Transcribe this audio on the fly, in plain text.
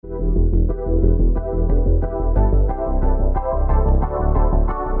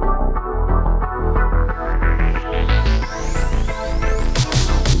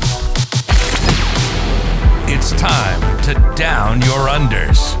Down your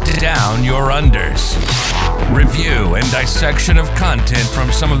unders. Down your unders. Review and dissection of content from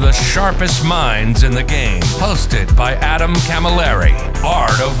some of the sharpest minds in the game. Hosted by Adam Camilleri.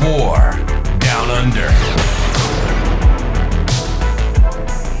 Art of War. Down Under.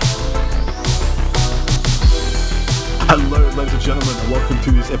 Hello, ladies and gentlemen, and welcome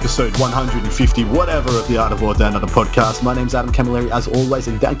to this episode 150, whatever, of the Art of War Down Under podcast. My name's Adam Camilleri, as always,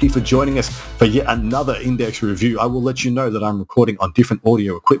 and thank you for joining us for yet another Index review. I will let you know that I'm recording on different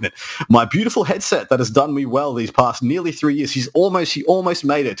audio equipment. My beautiful headset that has done me well these past nearly 3 years, he almost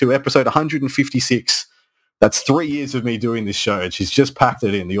made it to episode 156. That's 3 years of me doing this show, and she's just packed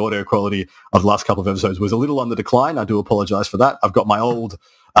it in. The audio quality of the last couple of episodes was a little on the decline. I do apologize for that. I've got my old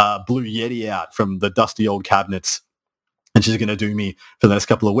Blue Yeti out from the dusty old cabinets, and she's going to do me for the next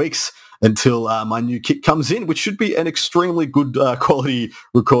couple of weeks until my new kit comes in, which should be an extremely good quality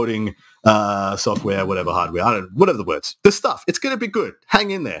recording software, whatever hardware, whatever the words. The stuff, it's going to be good.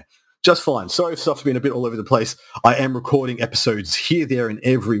 Hang in there. Just fine. Sorry if stuff's been a bit all over the place. I am recording episodes here, there, and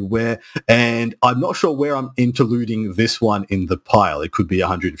everywhere, and I'm not sure where I'm interluding this one in the pile. It could be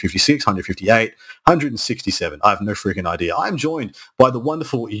 156, 158, 167. I have no freaking idea. I'm joined by the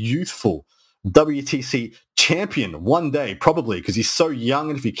wonderful, youthful WTC champion one day, probably, because he's so young,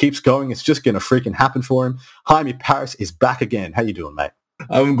 and if he keeps going, it's just going to freaking happen for him. Jaime Paris is back again. How you doing, mate?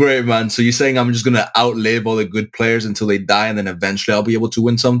 I'm great, man. So you're saying I'm just going to outlive all the good players until they die, and then eventually I'll be able to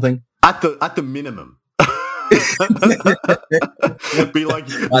win something? At the minimum. Be like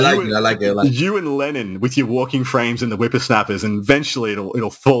I like it. You and Lennon with your walking frames and the whippersnappers, and eventually it'll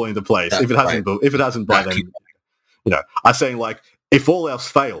fall into place. That's if it hasn't by then, I'm saying, like, if all else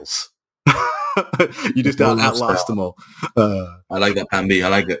fails, you just outlast them all. I like that, Pan B. I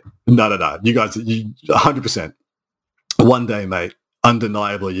like it. No. You guys, 100%. One day, mate,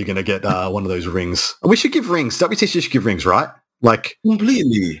 undeniably, you're going to get one of those rings. We should give rings. WTC should give rings, right? Like,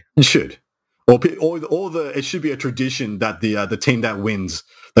 completely. You should. Or it should be a tradition that the team that wins,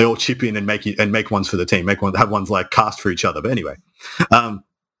 they all chip in and make ones for the team. Have ones like cast for each other. But anyway,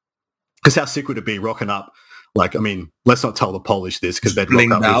 because how sick would it be rocking up? Like, I mean, let's not tell the Polish this, because they'd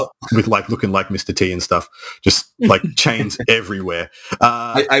rock up with like looking like Mr. T and stuff, just like chains everywhere.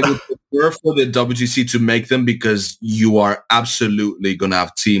 I would prefer for the WTC to make them, because you are absolutely going to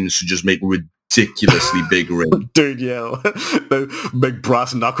have teams who just make ridiculously big rings. Dude, yeah. They make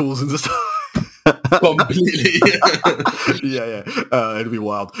brass knuckles and stuff. Completely. Yeah. It'd be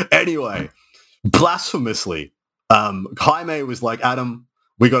wild. Anyway, blasphemously, Jaime was like, Adam,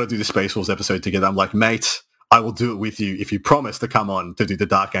 we got to do the Space Wars episode together. I'm like, mate, I will do it with you if you promise to come on to do the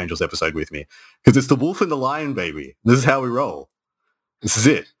Dark Angels episode with me. Because it's the wolf and the lion, baby. This is how we roll. This is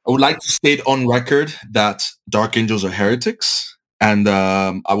it. I would like to state on record that Dark Angels are heretics, and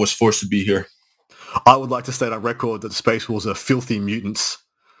I was forced to be here. I would like to state on record that the Space Wolves are filthy mutants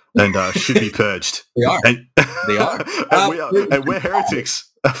and should be purged. They are. They are. And we're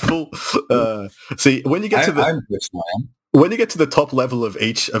heretics. See, when you get to the top level of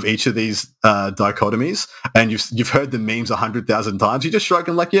each of these dichotomies, and you've heard the memes 100,000 times, you're just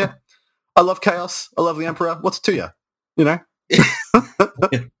shrugging like, yeah, I love chaos. I love the Emperor. What's it to you? You know?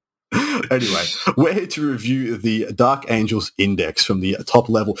 Anyway, we're here to review the Dark Angels Index from the top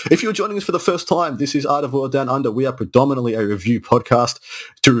level. If you're joining us for the first time, this is Art of War Down Under. We are predominantly a review podcast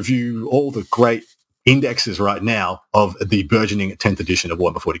to review all the great indexes right now of the burgeoning 10th edition of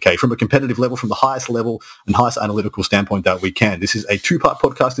Warhammer 40k from a competitive level, from the highest level and highest analytical standpoint that we can. This is a two-part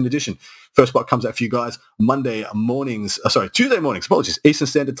podcast in addition. First part comes out for you guys Tuesday mornings, apologies, Eastern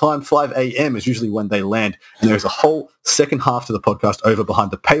Standard Time, 5 a.m. is usually when they land. And there's a whole second half to the podcast over behind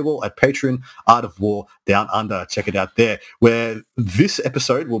the paywall at Patreon, Art of War Down Under. Check it out there, where this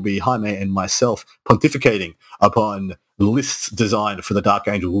episode will be Jaime and myself pontificating upon lists designed for the Dark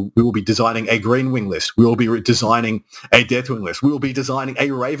Angel. We will be designing a Green Wing list. We will be designing a Deathwing list. We will be designing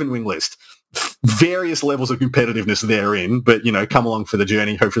a Raven Wing list. Various levels of competitiveness therein, but, come along for the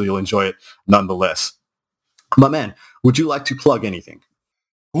journey. Hopefully you'll enjoy it nonetheless. My man, would you like to plug anything?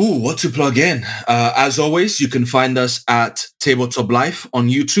 Ooh, what to plug in? As always, you can find us at Tabletop Life on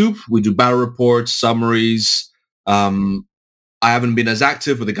YouTube. We do battle reports, summaries. I haven't been as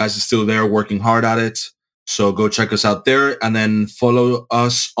active, but the guys are still there working hard at it. So go check us out there, and then follow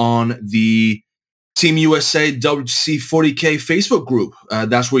us on the Team USA WC 40K Facebook group.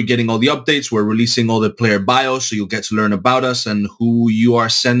 That's where you're getting all the updates. We're releasing all the player bios, so you'll get to learn about us and who you are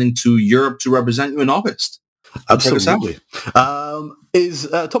sending to Europe to represent you in August. Absolutely. Is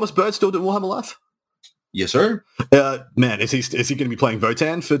Thomas Bird still doing Warhammer Life? Yes, sir. Man, is he going to be playing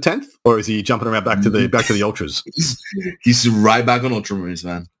Votan for 10th, or is he jumping around back to the Ultras? He's right back on Ultramarines,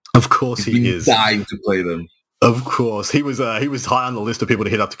 man. Of course he is. Dying to play them. Of course, he was high on the list of people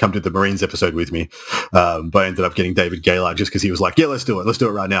to hit up to come to the Marines episode with me, but I ended up getting David Gaylard just because he was like, "Yeah, let's do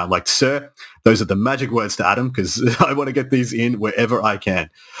it right now." I'm like, "Sir, those are the magic words to Adam because I want to get these in wherever I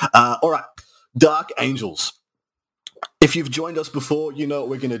can." All right, Dark Angels. If you've joined us before, you know what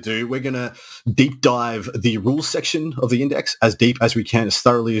we're going to do. We're going to deep dive the rules section of the index as deep as we can, as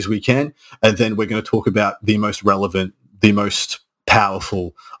thoroughly as we can, and then we're going to talk about the most relevant, the most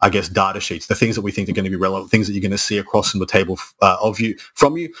powerful, I guess, data sheets, the things that we think are going to be relevant, things that you're going to see across from the table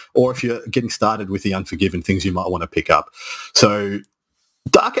from you, or if you're getting started with the Unforgiven, things you might want to pick up. So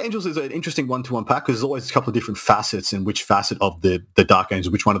Dark Angels is an interesting one to unpack because there's always a couple of different facets in which facet of the Dark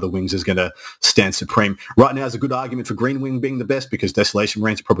Angels, which one of the wings is going to stand supreme. Right now is a good argument for Green Wing being the best because Desolation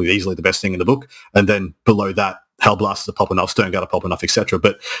Marines are probably easily the best thing in the book. And then below that, Hellblasters are popping off, Sternguard are popping off, etc.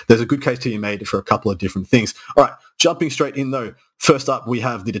 But there's a good case to be made for a couple of different things. All right, jumping straight in though. First up, we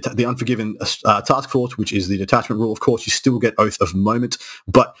have the Unforgiven Task Force, which is the detachment rule. Of course, you still get Oath of Moment,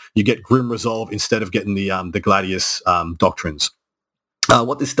 but you get Grim Resolve instead of getting the Gladius doctrines.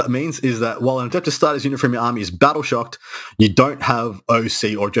 What this means is that while an Adeptus Starters unit from your army is battle shocked, you don't have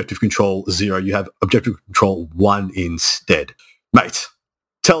OC or Objective Control 0. You have Objective Control 1 instead. Mate,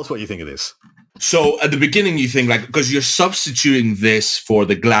 tell us what you think of this. So at the beginning, you think like, because you're substituting this for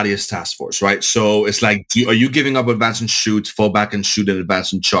the Gladius task force, right? So it's like, are you giving up advance and shoot, fall back and shoot, and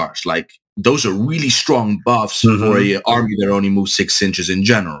advance and charge? Like those are really strong buffs for an army that only moves 6 inches in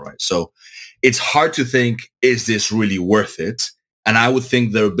general, right? So it's hard to think, is this really worth it? And I would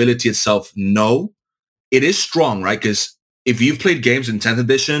think the ability itself, no. It is strong, right? Because if you've played games in 10th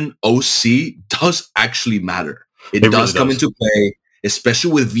edition, OC does actually matter. It does really come into play.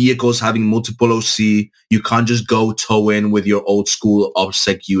 Especially with vehicles having multiple OC, you can't just go toe in with your old school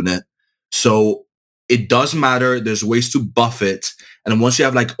OBSEC unit. So it does matter. There's ways to buff it. And once you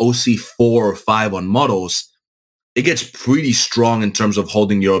have like OC 4 or 5 on models, it gets pretty strong in terms of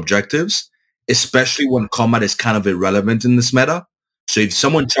holding your objectives, especially when combat is kind of irrelevant in this meta. So if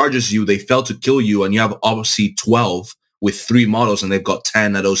someone charges you, they fail to kill you, and you have OC 12 with 3 models and they've got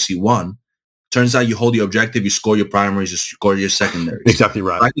 10 at OC 1, turns out you hold your objective, you score your primaries, you score your secondaries. Exactly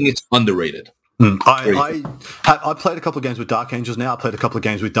right. I think it's underrated. I played a couple of games with Dark Angels now. I played a couple of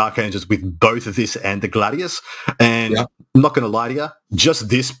games with Dark Angels with both of this and the Gladius. And I'm not going to lie to you, just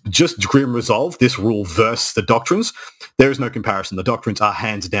Grim Resolve, this rule versus the Doctrines, there is no comparison. The Doctrines are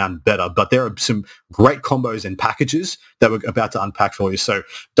hands down better, but there are some great combos and packages that we're about to unpack for you. So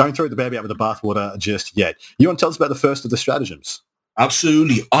don't throw the baby out with the bathwater just yet. You want to tell us about the first of the stratagems?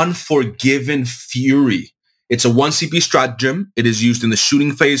 Absolutely. Unforgiven Fury. It's a 1 CP stratagem. It is used in the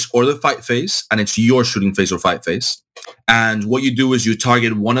shooting phase or the fight phase, and it's your shooting phase or fight phase. And what you do is you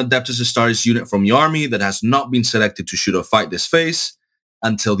target one Adeptus Astartes unit from your army that has not been selected to shoot or fight this phase.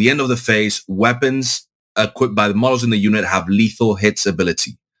 Until the end of the phase, weapons equipped by the models in the unit have lethal hits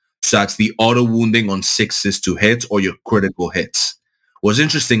ability. So that's the auto wounding on 6s to hit or your critical hits. What's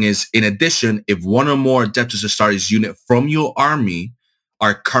interesting is, in addition, if one or more Adeptus Astartes unit from your army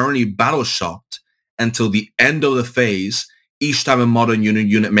are currently battle shocked until the end of the phase, each time a modern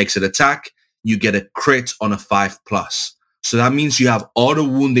unit makes an attack, you get a crit on a 5+. So that means you have auto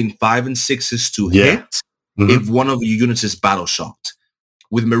wounding 5 and 6s to hit if one of your units is battle shocked.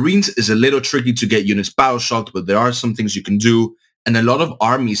 With Marines, it's a little tricky to get units battle shocked, but there are some things you can do. And a lot of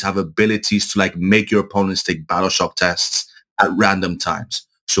armies have abilities to like make your opponents take battle shock tests at random times.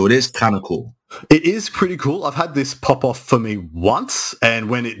 So it is kind of cool. It is pretty cool. I've had this pop off for me once, and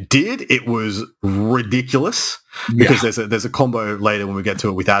when it did, it was ridiculous because there's a combo later when we get to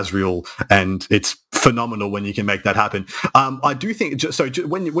it with Azrael, and it's phenomenal when you can make that happen. I do think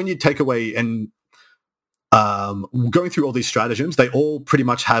when you take away and going through all these stratagems, they all pretty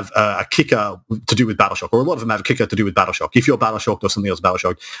much have a kicker to do with battle shock, or a lot of them have a kicker to do with battle shock. If you're battle shocked or something else battle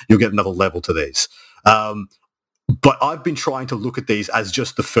shocked, you'll get another level to these. But I've been trying to look at these as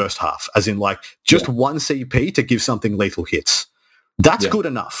just the first half, as in like just 1 CP to give something lethal hits. That's good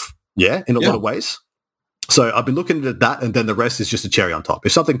enough, in a lot of ways. So I've been looking at that, and then the rest is just a cherry on top.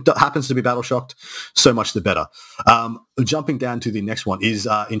 If something happens to be battle shocked, so much the better. Jumping down to the next one is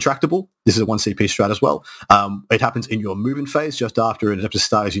Intractable. This is a 1 CP strat as well. It happens in your movement phase just after an Adeptus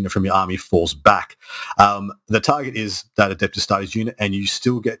Astartes unit from your army falls back. The target is that Adeptus Astartes unit, and you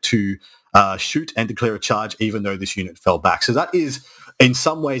still get to shoot and declare a charge even though this unit fell back. So that is in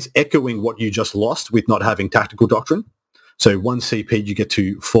some ways echoing what you just lost with not having Tactical Doctrine. So 1 CP, you get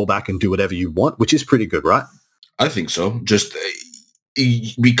to fall back and do whatever you want, which is pretty good, right? I think so. Just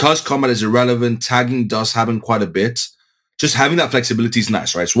because combat is irrelevant, tagging does happen quite a bit. Just having that flexibility is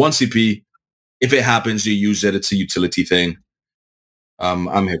nice, right? It's 1 CP. If it happens, you use it. It's a utility thing.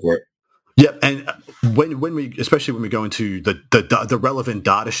 I'm here for it. Yeah, and when we, especially when we go into the relevant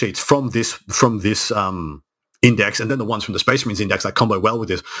data sheets from this index, and then the ones from the Space Marines index that combo well with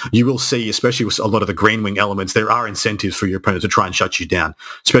this, you will see, especially with a lot of the green wing elements, there are incentives for your opponent to try and shut you down,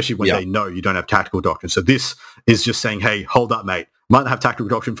 especially when they know you don't have tactical doctrine. So this is just saying, hey, hold up, mate. Might not have tactical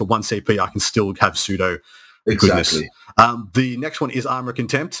doctrine for 1 CP. I can still have pseudo goodness. Exactly. The next one is armor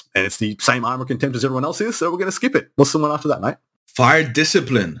contempt, and it's the same armor contempt as everyone else is, so we're going to skip it. What's the one after that, mate? Fire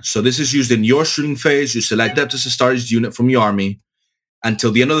discipline. So this is used in your shooting phase. You select Adeptus Astartes unit from your army.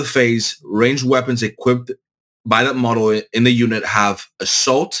 Until the end of the phase, ranged weapons equipped by that model in the unit have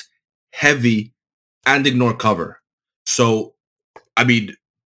assault, heavy, and ignore cover. So, I mean,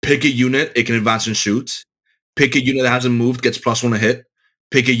 pick a unit, it can advance and shoot. Pick a unit that hasn't moved, gets +1 a hit.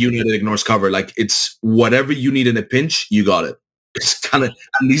 Pick a unit that ignores cover. Like, it's whatever you need in a pinch, you got it. It's kind of,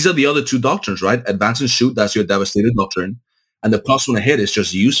 and these are the other two doctrines, right? Advance and shoot, that's your devastated doctrine. And the +1 a hit is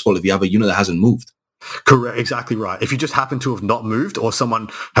just useful if you have a unit that hasn't moved. Correct, exactly right. If you just happen to have not moved, or someone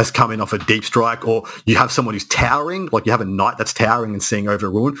has come in off a deep strike, or you have someone who's towering, like you have a knight that's towering and seeing over a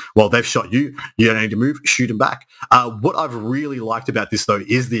ruin, well, they've shot you, you don't need to move, shoot them back. What I've really liked about this, though,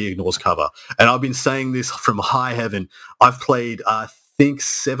 is the ignores cover. And I've been saying this from high heaven. I've played, I think,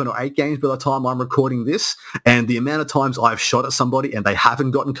 7 or 8 games by the time I'm recording this, and the amount of times I've shot at somebody and they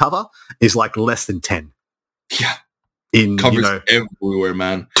haven't gotten cover is like less than 10. Yeah. In, covers everywhere,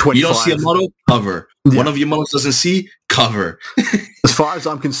 man. 25. You don't see a model, cover. Yeah. One of your models doesn't see, cover. As far as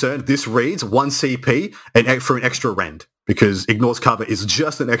I'm concerned, this reads 1 CP and for an extra rend, because ignores cover is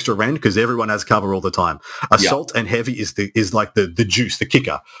just an extra rend because everyone has cover all the time. Assault and heavy is like the juice, the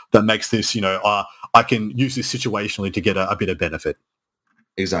kicker that makes this, I can use this situationally to get a bit of benefit.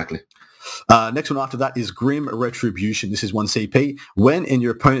 Exactly. Next one after that is Grim Retribution. This is 1 CP. When in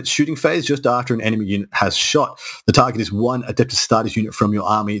your opponent's shooting phase, just after an enemy unit has shot, the target is one Adeptus Astartes unit from your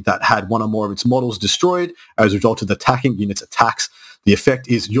army that had one or more of its models destroyed as a result of the attacking unit's attacks. The effect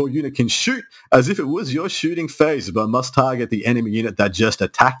is your unit can shoot as if it was your shooting phase, but must target the enemy unit that just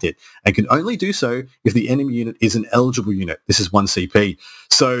attacked it, and can only do so if the enemy unit is an eligible unit. This is 1 CP.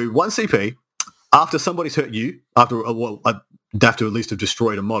 So 1 CP, after somebody's hurt you, after they have to at least have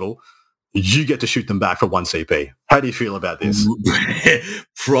destroyed a model, you get to shoot them back for 1 CP. How do you feel about this?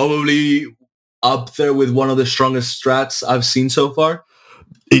 Probably up there with one of the strongest strats I've seen so far.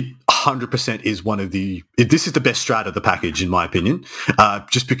 It 100% is this is the best strat of the package, in my opinion,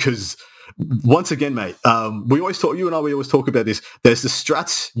 just because, once again, mate, we always talk about this. There's the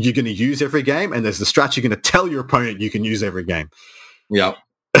strats you're going to use every game, and there's the strats you're going to tell your opponent you can use every game. Yeah.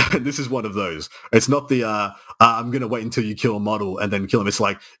 This is one of those. It's not the I'm going to wait until you kill a model and then kill him. It's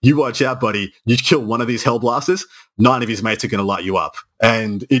like, you watch out, buddy. You kill one of these Hellblasters, 9 of his mates are going to light you up.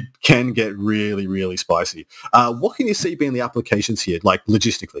 And it can get really, really spicy. What can you see being the applications here, like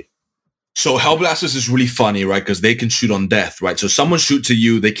logistically? So Hellblasters is really funny, right? Because they can shoot on death, right? So someone shoots at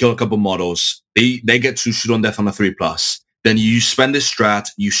you, they kill a couple models. They get to shoot on death on a 3+. Then you spend this strat,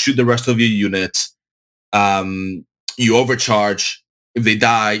 you shoot the rest of your units, you overcharge. If they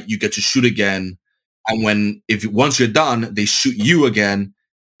die, you get to shoot again. And once you're done, they shoot you again.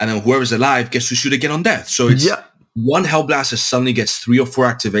 And then whoever's alive gets to shoot again on death. So it's one Hellblaster suddenly gets 3 or 4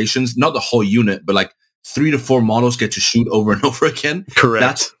 activations, not the whole unit, but like 3 to 4 models get to shoot over and over again. Correct.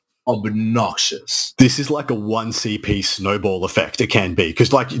 That's obnoxious. This is like a 1 CP snowball effect. It can be because,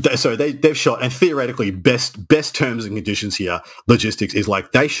 they've shot, and theoretically, best terms and conditions here, logistics is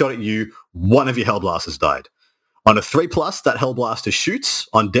like they shot at you, one of your Hellblasters died. On a 3+, that Hellblaster shoots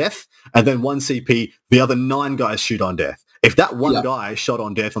on death, and then 1 CP, the other 9 guys shoot on death. If that one guy shot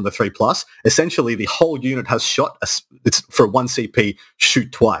on death on the 3+, essentially the whole unit has shot. It's for 1 CP,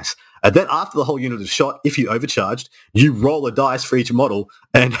 shoot twice. And then after the whole unit is shot, if you overcharged, you roll a dice for each model,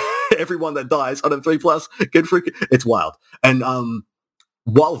 and everyone that dies on a 3+ get freaking. It's wild. And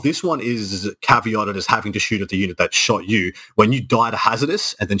while this one is caveated as having to shoot at the unit that shot you, when you die to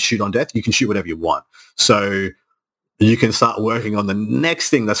hazardous and then shoot on death, you can shoot whatever you want. So you can start working on the next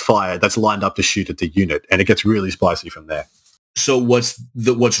thing that's fired, that's lined up to shoot at the unit, and it gets really spicy from there. So what's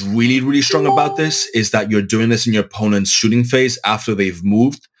really, really strong about this is that you're doing this in your opponent's shooting phase after they've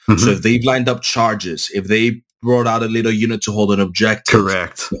moved. Mm-hmm. So if they've lined up charges, if they brought out a little unit to hold an objective,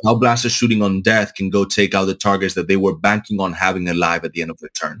 correct, the Hellblaster shooting on death can go take out the targets that they were banking on having alive at the end of their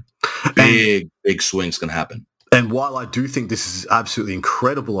turn. Big swings can happen. And while I do think this is absolutely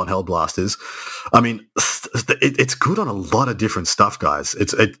incredible on Hellblasters, I mean, it's good on a lot of different stuff, guys.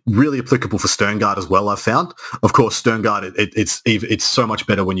 It's really applicable for Sternguard as well, I've found. Of course, Sternguard, it's so much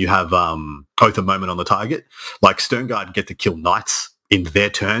better when you have Oath of Moment on the target. Like, Sternguard get to kill knights in their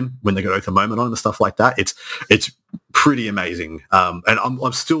turn when they got Oath of Moment on and stuff like that. It's pretty amazing. And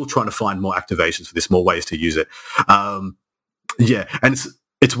I'm still trying to find more activations for this, more ways to use it. Yeah, and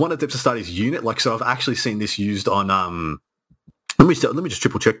it's one of Depth Astartes unit. Like, so I've actually seen this used on. Let me just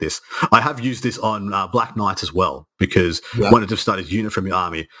triple check this. I have used this on Black Knights as well, because one of Depth Astartes unit from your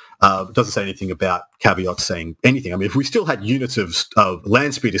army doesn't say anything about caveats saying anything. I mean, if we still had units of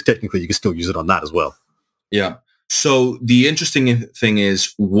land speeders, technically you could still use it on that as well. Yeah. So the interesting thing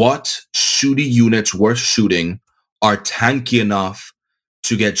is, what shooty units worth shooting are tanky enough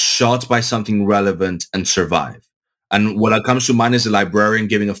to get shot by something relevant and survive. And what that comes to mind is a librarian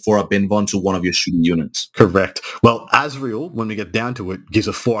giving a 4-up invuln to one of your shooting units. Correct. Well, Azrael, when we get down to it, gives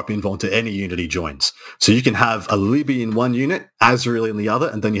a 4-up invuln to any unit he joins. So you can have a Libby in one unit, Azrael in the other,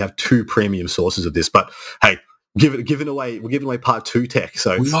 and then you have 2 premium sources of this. But hey, we're giving away part 2 tech.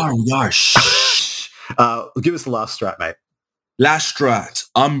 So we are. Give us the last strat, mate. Last strat,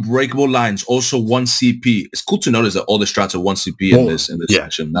 Unbreakable Lines, also 1 CP. It's cool to notice that all the strats are 1 CP in this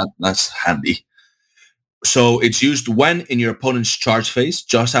section. That's handy. So it's used when in your opponent's charge phase,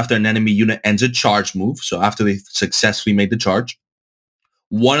 just after an enemy unit ends a charge move, so after they successfully made the charge.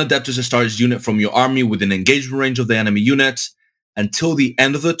 One Adeptus Astartes unit from your army within engagement range of the enemy unit. Until the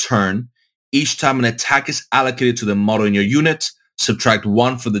end of the turn, each time an attack is allocated to the model in your unit, subtract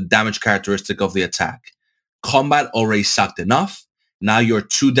 1 for the damage characteristic of the attack. Combat already sucked enough. Now your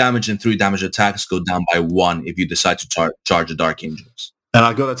 2 damage and 3 damage attacks go down by 1 if you decide to charge the Dark Angels. And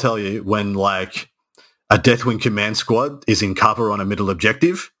I got to tell you, when like a Deathwing command squad is in cover on a middle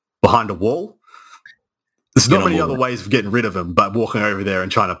objective behind a wall, there's not many other ways of getting rid of them but walking over there and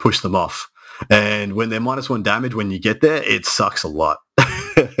trying to push them off. And when they're -1 damage when you get there, it sucks a lot.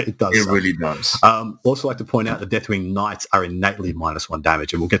 It does. It really does. Also like to point out the Deathwing Knights are innately -1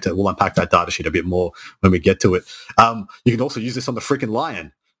 damage, and we'll unpack that data sheet a bit more when we get to it. You can also use this on the freaking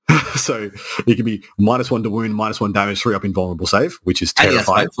Lion. So it can be -1 to wound, -1 damage, 3-up invulnerable save, which is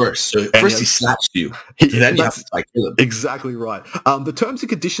terrifying. And first. So first he slaps you, then you have to kill him. Exactly right. The terms and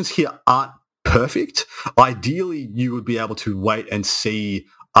conditions here aren't perfect. Ideally, you would be able to wait and see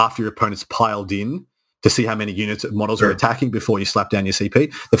after your opponent's piled in to see how many units models are attacking before you slap down your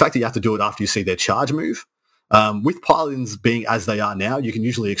CP. The fact that you have to do it after you see their charge move, with pile-ins being as they are now, you can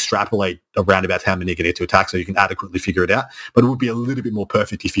usually extrapolate around about how many you can get to attack, so you can adequately figure it out. But it would be a little bit more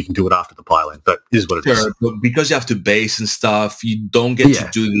perfect if you can do it after the pile-in. But it is what it is. But because you have to base and stuff, you don't get to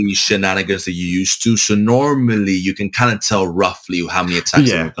do the shenanigans that you used to. So normally you can kind of tell roughly how many attacks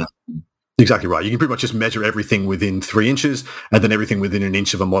you're going to do. Exactly right. You can pretty much just measure everything within 3 inches, and then everything within an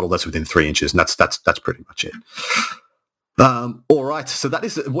inch of a model that's within 3 inches, and that's pretty much it. All right. So that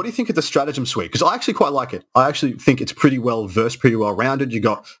is. What do you think of the stratagem suite? Because I actually quite like it. I actually think it's pretty well versed, pretty well rounded. You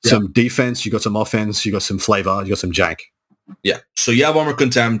got some defense, you got some offense, you got some flavor, you got some jank. Yeah. So you have Armor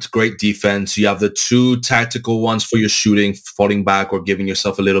Contempt, great defense. You have the 2 tactical ones for your shooting, falling back or giving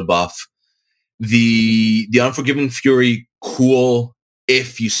yourself a little buff. The Unforgiven Fury, cool.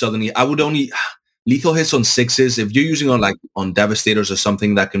 If you suddenly, I would only lethal hits on 6s. If you're using on Devastators or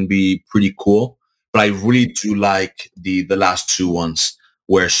something, that can be pretty cool. But I really do like the last 2 ones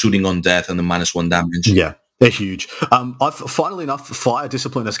where shooting on death and the -1 damage. Yeah, they're huge. Funnily enough, Fire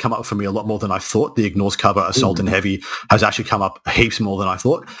Discipline has come up for me a lot more than I thought. The Ignores Cover, Assault and Heavy has actually come up heaps more than I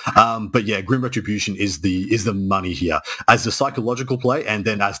thought. But yeah, Grim Retribution is the money here as the psychological play, and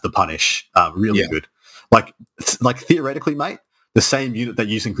then as the punish. Really good. Like theoretically, mate, the same unit that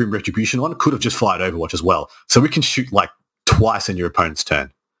you're using Grim Retribution on could have just fired Overwatch as well. So we can shoot like twice in your opponent's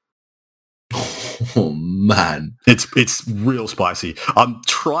turn. Oh man, it's real spicy. I'm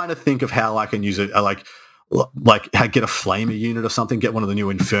trying to think of how I can use it. Like get a Flamer unit or something. Get one of the new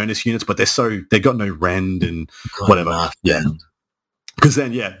Infernus units, but they got no rend and whatever. Yeah, because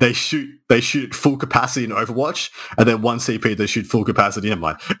then they shoot full capacity in Overwatch, and then 1 CP they shoot full capacity. Never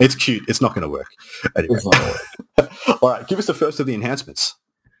mind. It's cute. It's not going to work. Anyway. All right, give us the first of the enhancements.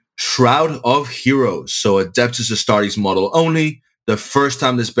 Shroud of Heroes. So Adeptus Astartes model only. The first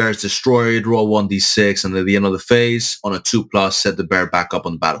time this bear is destroyed, roll 1d6, and at the end of the phase, on a 2+, set the bear back up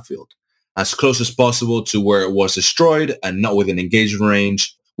on the battlefield. As close as possible to where it was destroyed, and not within engagement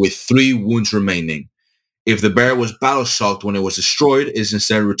range, with 3 wounds remaining. If the bear was battle shocked when it was destroyed, it is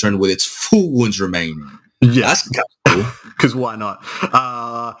instead returned with its full wounds remaining. Yeah. That's kind of cool. Because why not?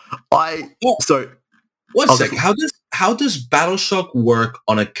 One second. How does Battle Shock work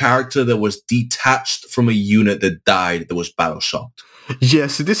on a character that was detached from a unit that died that was Battle Shocked? Yeah,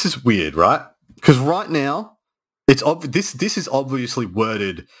 so this is weird, right? Because right now, it's this is obviously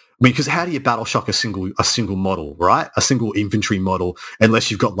worded. I mean, because how do you Battle Shock a single model, right? A single infantry model,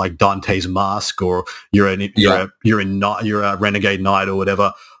 unless you've got like Dante's Mask or you're a Renegade Knight or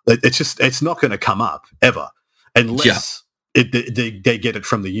whatever. It's not going to come up ever. unless they get it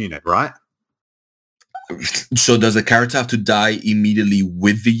from the unit, right? So does the character have to die immediately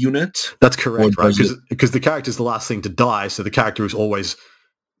with the unit? That's correct, Or right? does Because the character is the last thing to die, so the character is always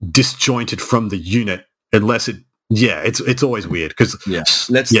disjointed from the unit, unless it's always weird. Because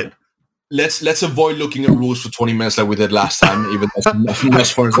let's avoid looking at rules for 20 minutes like we did last time, even as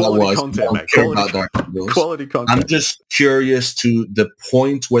much fun as that was. Content, mate. Quality content. I'm just curious to the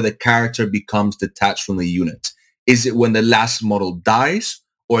point where the character becomes detached from the unit. Is it when the last model dies,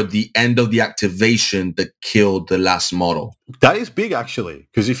 or the end of the activation that killed the last model? That is big, actually,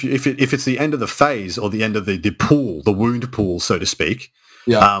 because if it's the end of the phase or the end of the pool, the wound pool, so to speak,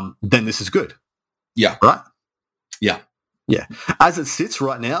 then this is good. Yeah. Right? Yeah. Yeah. As it sits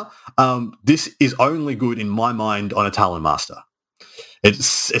right now, this is only good in my mind on a Talon Master. It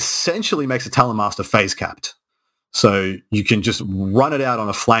essentially makes a Talon Master phase capped. So you can just run it out on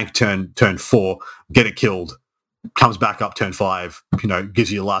a flank turn 4, get it killed, comes back up turn 5,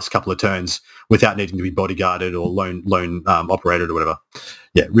 gives you your last couple of turns without needing to be bodyguarded or lone operated or whatever.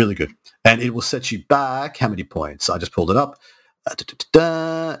 Yeah, really good. And it will set you back, how many points? I just pulled it up.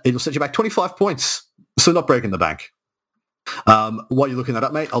 It will set you back 25 points. So not breaking the bank. While you're looking that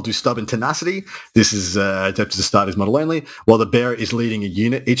up, mate, I'll do Stubborn Tenacity. This is adapted to start as model only. While the bearer is leading a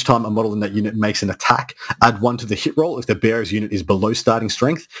unit, each time a model in that unit makes an attack, add 1 to the hit roll if the bearer's unit is below starting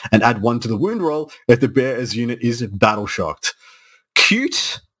strength, and add 1 to the wound roll if the bearer's unit is battle shocked.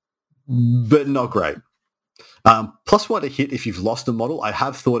 Cute, but not great. +1 to hit if you've lost a model. I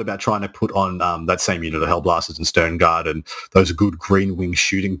have thought about trying to put on that same unit of Hellblasters and Stern Guard and those good green wing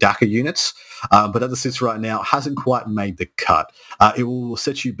shooting DACA units. But as it sits right now, hasn't quite made the cut. It will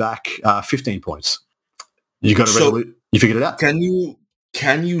set you back 15 points. You got you figured it out? Can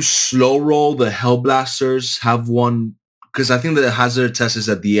you slow roll the Hellblasters? Have one, because I think the hazard test is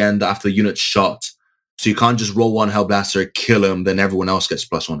at the end after the unit's shot. So you can't just roll one Hellblaster, kill him, then everyone else gets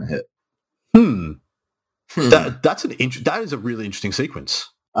 +1 to hit. That is a really interesting sequence.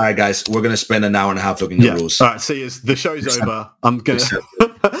 All right, guys, we're going to spend an hour and a half looking at the rules. All right, see, as the show's over, I'm going to,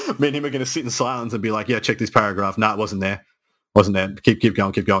 me and him are going to sit in silence and be like, yeah, check this paragraph. No, it wasn't there. Keep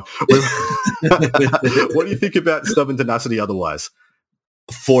going. What do you think about Stubborn Tenacity otherwise?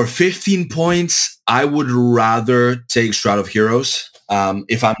 For 15 points, I would rather take Shroud of Heroes.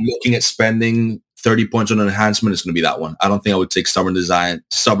 If I'm looking at spending 30 points on an enhancement, it's going to be that one. I don't think I would take Stubborn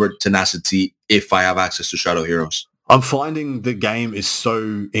Tenacity if I have access to Shroud of Heroes. I'm finding the game is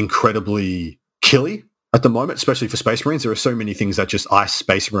so incredibly killy at the moment, especially for Space Marines. There are so many things that just ice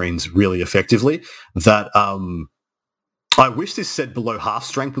Space Marines really effectively that I wish this said below half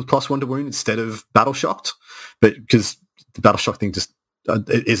strength with +1 to wound instead of battle shocked, but because the battle shock thing just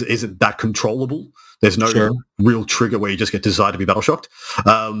isn't that controllable. There's no real trigger where you just get desired to be battle shocked.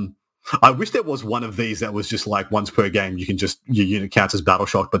 I wish there was one of these that was just like once per game you can just, your unit counts as battle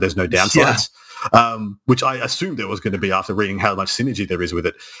shocked, but there's no downsides, which I assumed there was going to be after reading how much synergy there is with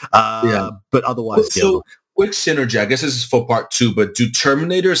it. But otherwise, quick synergy, I guess this is for part 2, but do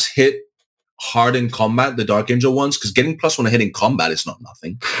Terminators hit hard in combat, the Dark Angel ones? Because getting +1 to hit in combat is not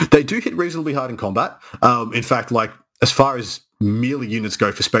nothing. They do hit reasonably hard in combat. In fact, like as far as melee units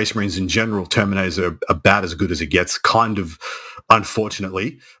go for Space Marines in general, Terminators are about as good as it gets, kind of,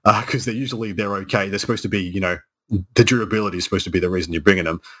 unfortunately, because they're okay. They're supposed to be, the durability is supposed to be the reason you're bringing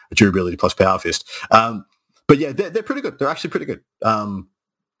them, durability plus Power Fist. But yeah, they're pretty good. They're actually pretty good.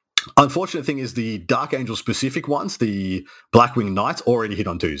 Unfortunate thing is the Dark Angel specific ones, the Blackwing Knights, already hit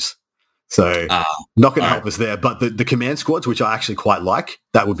on 2s. So not going to help us there. But the command squads, which I actually quite like,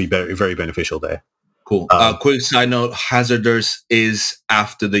 that would be very, very beneficial there. Cool. Quick side note, Hazardous is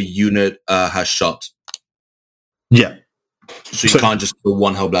after the unit has shot. Yeah. So you can't just do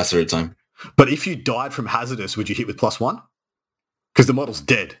one Hellblaster at a time. But if you died from Hazardous, would you hit with +1? Because the model's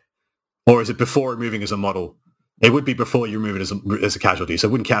dead. Or is it before removing as a model? It would be before you remove it as a casualty, so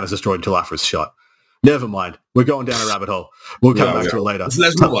it wouldn't count as destroyed until after it's shot. Never mind. We're going down a rabbit hole. We'll come back to it later.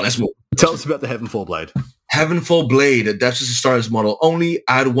 Let's move on. Tell us about the Heavenfall Blade. Heavenfall Blade, that's just a starter's model. Only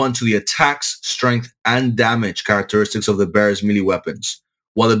add 1 to the attacks, strength, and damage characteristics of the bearer's melee weapons.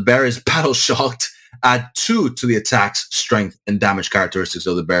 While the bearer is battle shocked, add 2 to the attacks, strength, and damage characteristics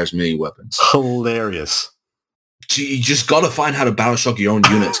of the bearer's melee weapons. Hilarious. You just got to find how to battle shock your own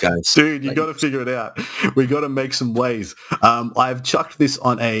units, guys. Dude, you got to figure it out. We got to make some ways. I've chucked this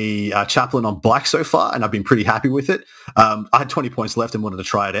on a chaplain on black so far, and I've been pretty happy with it. I had 20 points left and wanted to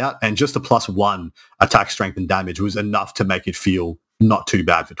try it out, and just a +1 attack, strength, and damage was enough to make it feel not too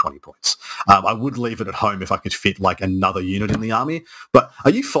bad for 20 points. I would leave it at home if I could fit like another unit in the army. But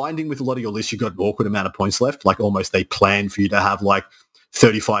are you finding with a lot of your lists, you've got an awkward amount of points left? Like almost they plan for you to have like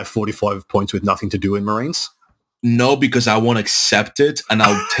 35, 45 points with nothing to do in Marines? No, because I won't accept it, and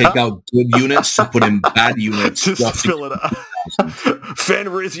I'll take out good units to put in bad units. Just fill it up.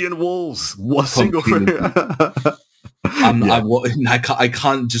 Fenrisian wolves. What single? I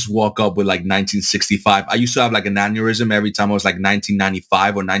can't just walk up with like 1965. I used to have like an aneurysm every time I was like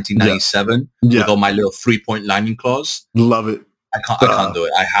 1995 or 1997 with all my little 3-point lightning claws. Love it. I can't do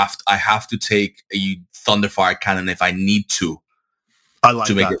it. I have to take a Thunderfire cannon if I need to. I like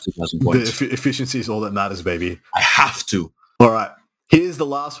to make that. it 2,000 points. The efficiency is all that matters, baby. I have to. All right. Here's the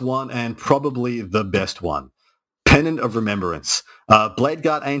last one and probably the best one. Pennant of Remembrance. Blade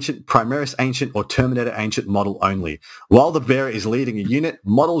Guard Ancient, Primaris Ancient, or Terminator Ancient model only. While the bearer is leading a unit,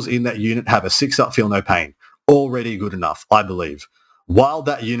 models in that unit have a 6-up Feel No Pain. Already good enough, I believe. While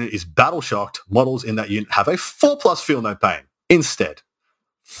that unit is battle shocked, models in that unit have a 4+ Feel No Pain instead.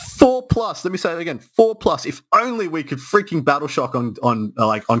 4+. Let me say it again. 4+. If only we could freaking battle shock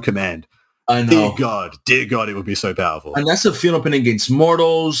on command. I know. Dear God, it would be so powerful. And that's a Feel No Pain against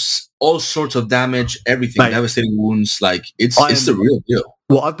mortals, all sorts of damage, everything, Mate, devastating wounds. Like it's the real deal.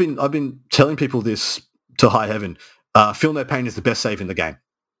 Well, I've been telling people this to high heaven. Feel No Pain is the best save in the game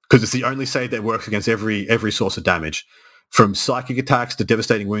because it's the only save that works against every source of damage. From psychic attacks to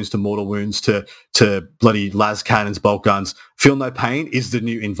devastating wounds to mortal wounds to bloody las cannons, bolt guns. Feel No Pain is the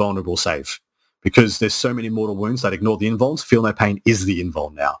new invulnerable save because there's so many mortal wounds that ignore the invulns. Feel No Pain is the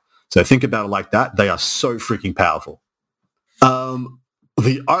invuln now. So think about it like that. They are so freaking powerful.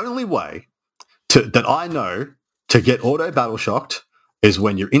 The only way that I know to get auto battle shocked is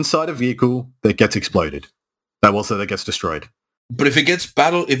when you're inside a vehicle that gets exploded. That gets destroyed. But if it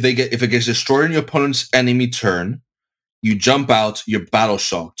gets destroyed in your opponent's enemy turn, you jump out, you're battle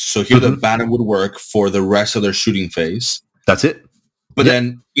shocked. So here the banner would work for the rest of their shooting phase. That's it. But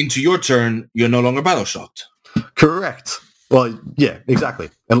then into your turn, you're no longer battle shocked. Correct. Well, yeah, exactly.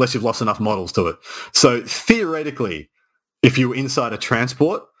 Unless you've lost enough models to it. So theoretically, if you were inside a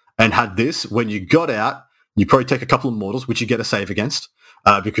transport and had this, when you got out, you probably take a couple of mortals, which you get a save against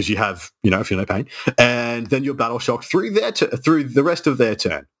because you have, Feel No Pain. And then you're battle shocked through the rest of their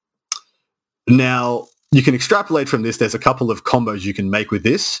turn. Now, you can extrapolate from this. There's a couple of combos you can make with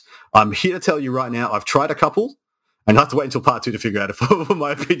this. I'm here to tell you right now, I've tried a couple, and I have to wait until part 2 to figure out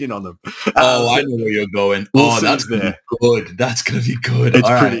my opinion on them. I know where you're going. That's going to be good. That's going to be good.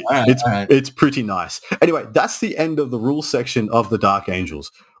 It's pretty nice. Anyway, that's the end of the rules section of the Dark Angels.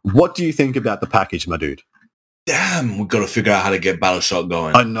 What do you think about the package, my dude? Damn, we've got to figure out how to get Battle Shock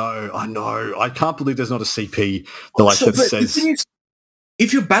going. I know. I can't believe there's not a CP that says...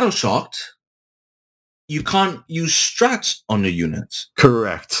 If you're Battle Shocked, you can't use strats on the units.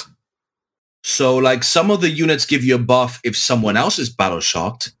 Correct. So, like, some of the units give you a buff if someone else is battle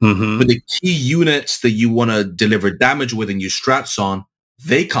shocked, but the key units that you want to deliver damage with and use strats on,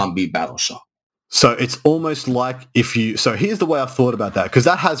 they can't be battle shocked. So it's almost like so here's the way I've thought about that, because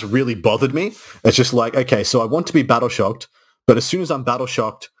that has really bothered me. It's just like, okay, so I want to be battle shocked, but as soon as I'm battle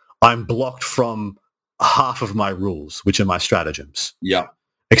shocked, I'm blocked from half of my rules, which are my stratagems. Yeah.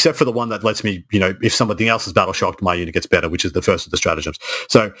 Except for the one that lets me, if somebody else is battle shocked, my unit gets better, which is the first of the stratagems.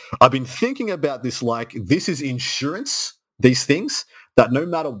 So I've been thinking about this like this is insurance, these things, that no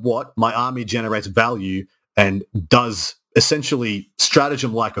matter what, my army generates value and does essentially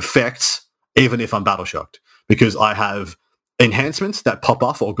stratagem-like effects, even if I'm battle shocked, because I have enhancements that pop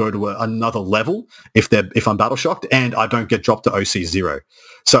off or go to another level if I'm battle shocked, and I don't get dropped to OC 0.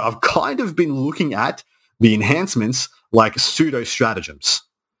 So I've kind of been looking at the enhancements like pseudo stratagems.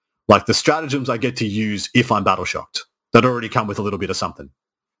 Like the stratagems I get to use if I'm battle shocked that already come with a little bit of something.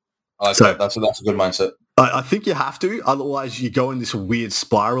 That's a good mindset. I think you have to, otherwise you go in this weird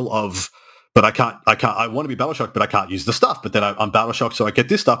spiral of, but I want to be battle shocked, but I can't use the stuff. But then I'm battle shocked, so I get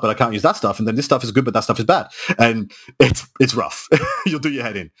this stuff, but I can't use that stuff. And then this stuff is good, but that stuff is bad. And it's rough. You'll do your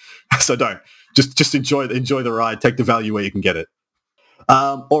head in. So don't. Just enjoy the ride. Take the value where you can get it.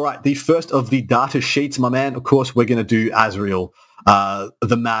 All right, the first of the data sheets, my man. Of course, we're going to do Azrael,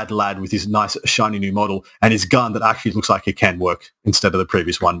 the mad lad with his nice shiny new model and his gun that actually looks like it can work instead of the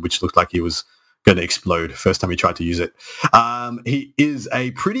previous one, which looked like he was going to explode first time he tried to use it. He is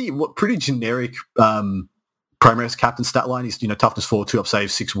a pretty generic Primaris captain stat line. He's toughness 4, 2-up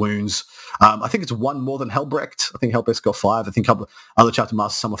save, 6 wounds. I think it's 1 more than Helbrecht. I think Helbrecht's got 5. I think other chapter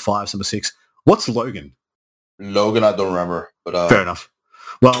masters, some are 5, some are 6. What's Logan? Logan, I don't remember, but fair enough.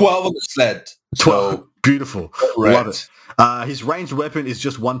 Well, 12 on the sled. 12. So, beautiful. Correct. Love it. His ranged weapon is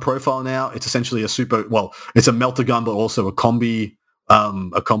just one profile now. It's essentially it's a melter gun, but also a combi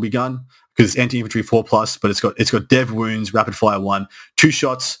gun because it's anti-infantry 4+, but it's got dev wounds, rapid fire 1, 2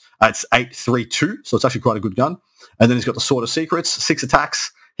 shots. It's 8.32, so it's actually quite a good gun. And then he's got the Sword of Secrets, 6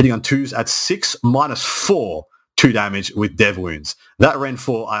 attacks, hitting on 2s at 6 -4 2 damage with dev wounds. That Ren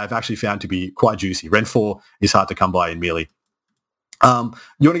 4 I've actually found to be quite juicy. Ren 4 is hard to come by in melee. You want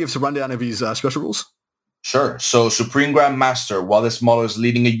to give us a rundown of his special rules? Sure. So Supreme Grandmaster, while this model is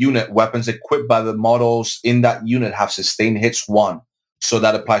leading a unit, weapons equipped by the models in that unit have sustained hits 1. So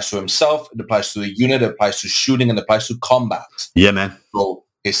that applies to himself, it applies to the unit, it applies to shooting, and it applies to combat. Yeah, man. So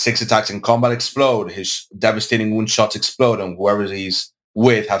his 6 attacks in combat explode, his devastating wound shots explode, and whoever he's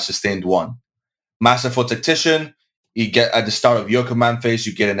with have sustained 1. Masterful Tactician, you get at the start of your command phase,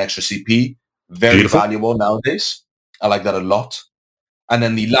 you get an extra CP. Very valuable nowadays. I like that a lot. And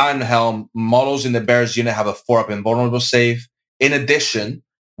then the Lion Helm, models in the Bear's unit have a 4-up invulnerable save. In addition,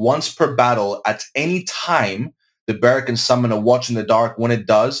 once per battle, at any time, the Bear can summon a Watch in the Dark. When it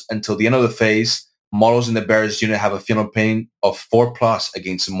does, until the end of the phase, models in the Bear's unit have a Final Pain of 4+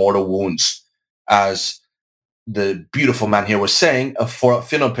 against mortal wounds. As the beautiful man here was saying, a 4-up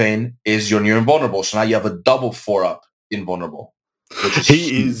Final Pain is your near invulnerable. So now you have a double 4-up invulnerable.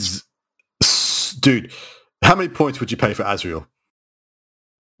 He is... Dude, how many points would you pay for Azrael?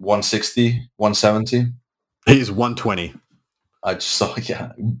 160, 170. He's 120. I just saw,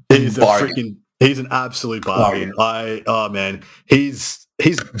 yeah. He's an absolute bargain. Man, he's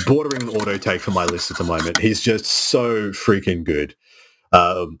bordering an auto take for my list at the moment. He's just so freaking good.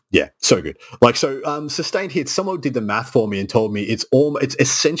 So good. Sustained hits. Someone did the math for me and told me it's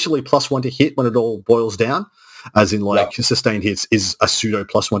essentially +1 to hit when it all boils down. As in, sustained hits is a pseudo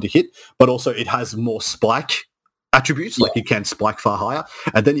 +1 to hit, but also it has more spike attributes, like you can spike far higher,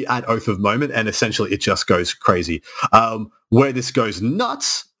 and then you add Oath of Moment, and essentially it just goes crazy. Where this goes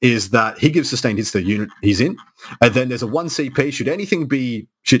nuts is that he gives sustained hits to the unit he's in, and then there's a 1 CP. Should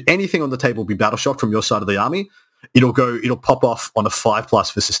anything on the table be battle shocked from your side of the army, it'll pop off on a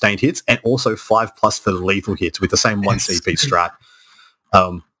 5+ for sustained hits, and also 5+ for lethal hits with the same 1 CP strat.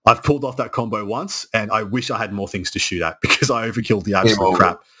 I've pulled off that combo once, and I wish I had more things to shoot at because I overkilled the absolute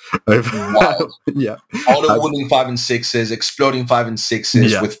crap. Yeah. Auto wounding 5 and 6s, exploding 5 and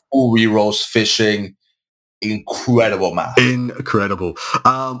 6s with full rerolls, fishing. Incredible math. Incredible.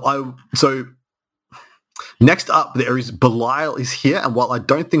 So next up there is Belial is here, and while I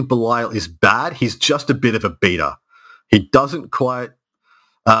don't think Belial is bad, he's just a bit of a beater. He doesn't quite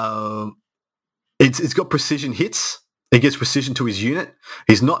it's got precision hits. He gets precision to his unit.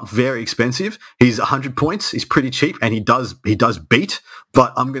 He's not very expensive. He's 100 points. He's pretty cheap, and he does beat.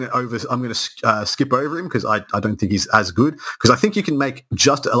 But I'm gonna skip over him because I don't think he's as good. Because I think you can make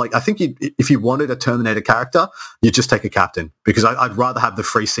if you wanted a Terminator character, you just take a captain. Because I'd rather have the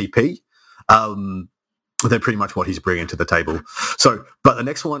free CP than pretty much what he's bringing to the table. So, but the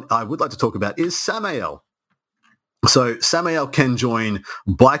next one I would like to talk about is Samael. So Samael can join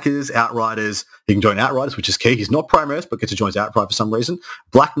Bikers, Outriders. He can join Outriders, which is key. He's not Primaris, but gets to join Outrider for some reason.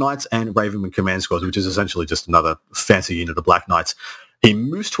 Black Knights and Ravenman Command Squads, which is essentially just another fancy unit of Black Knights. He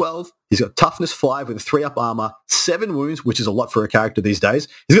moves 12. He's got Toughness 5 with 3-up armor, 7 wounds, which is a lot for a character these days.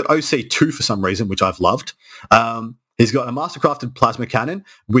 He's got OC 2 for some reason, which I've loved. He's got a Mastercrafted Plasma Cannon,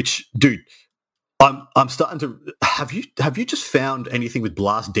 which, dude, I'm starting to... Have you just found anything with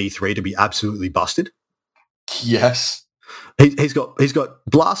Blast D3 to be absolutely busted? Yes. He's got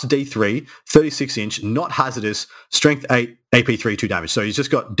Blast D3, 36-inch, not hazardous, strength 8, AP3, 2 damage. So he's just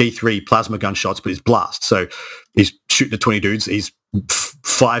got D3 plasma gun shots, but he's blast. So he's shooting at 20 dudes. He's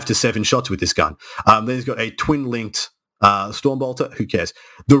 5 to 7 shots with this gun. Then he's got a twin-linked Stormbolter. Who cares?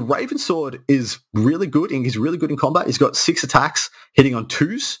 The Raven Sword is really good, and he's really good in combat. He's got 6 attacks, hitting on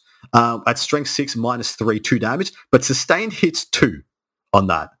 2s at strength 6, -3, 2 damage, but sustained hits 2 on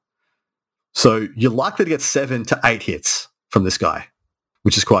that. So you're likely to get 7 to 8 hits from this guy,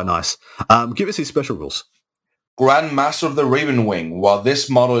 which is quite nice. Give us his special rules. Grandmaster of the Raven Wing. While this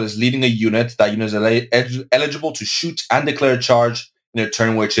model is leading a unit, that unit is eligible to shoot and declare a charge in a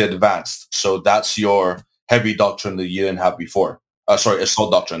turn in which it advanced. So that's your heavy doctrine that you didn't have before.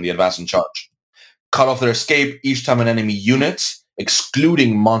 Assault doctrine, the advance and charge. Cut off their escape each time an enemy unit,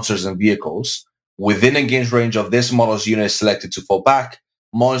 excluding monsters and vehicles, within engaged range of this model's unit is selected to fall back.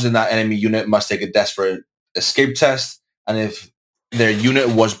 Monsters in that enemy unit must take a desperate escape test, and if their unit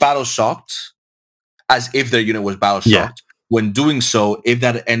was battle shocked, when doing so, if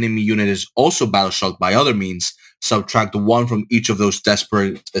that enemy unit is also battle shocked by other means, subtract 1 from each of those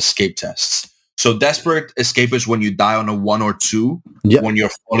desperate escape tests. So desperate escape is when you die on a 1 or 2 when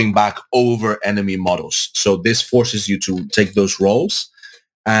you're falling back over enemy models. So this forces you to take those rolls,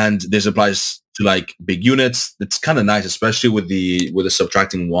 and this applies to like big units. It's kind of nice, especially with the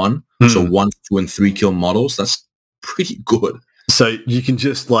subtracting 1. So 1, 2, and 3 kill models. That's pretty good. So you can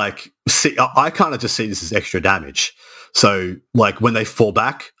just like see. I kind of just see this as extra damage. So, like when they fall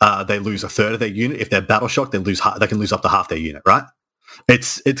back, they lose a third of their unit. If they're battle shocked, they can lose up to half their unit, right?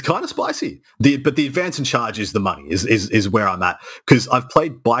 It's kind of spicy. But the advance and charge is the money, is where I'm at. Because I've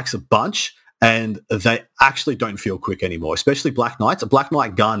played bikes a bunch, and they actually don't feel quick anymore, especially Black Knights. A Black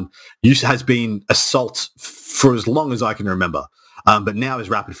Knight gun has been assault for as long as I can remember, but now is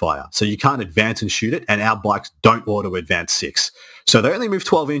rapid fire. So you can't advance and shoot it, and our bikes don't auto advance 6. So they only move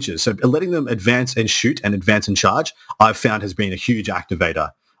 12 inches. So letting them advance and shoot and advance and charge, I've found has been a huge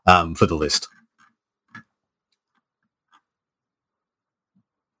activator for the list.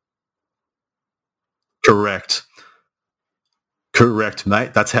 Correct,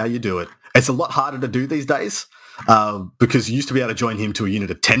 mate. That's how you do it. It's a lot harder to do these days because you used to be able to join him to a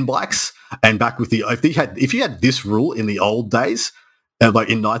unit of 10 bikes, and back with if you had this rule in the old days, like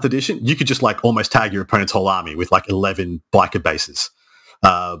in 9th edition, you could just like almost tag your opponent's whole army with like 11 biker bases.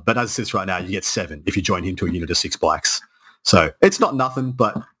 But as it sits right now, you get 7 if you join him to a unit of 6 bikes. So it's not nothing,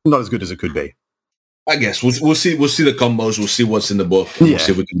 but not as good as it could be. I guess we'll see the combos. We'll see what's in the book. We'll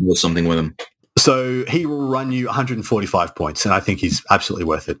see if we can do something with him. So he will run you 145 points, and I think he's absolutely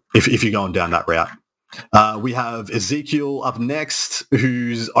worth it if you're going down that route. We have Ezekiel up next,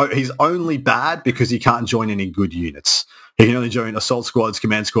 he's only bad because he can't join any good units. He can only join assault squads,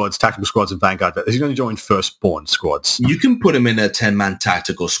 command squads, tactical squads, and vanguard. He can only join firstborn squads. You can put him in a 10-man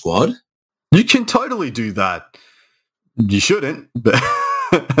tactical squad. You can totally do that. You shouldn't, but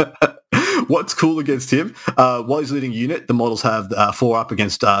what's cool against him, while he's leading a unit, the models have 4 up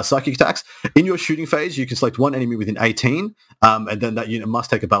against psychic attacks. In your shooting phase, you can select one enemy within 18, and then that unit must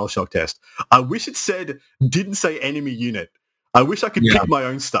take a battle shock test. I wish it didn't say enemy unit. I wish I could pick my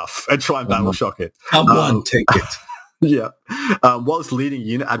own stuff and try and battle shock it. Come on, take it. Yeah. While it's leading a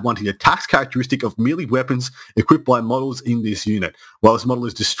unit, add one to the attacks characteristic of melee weapons equipped by models in this unit. While this model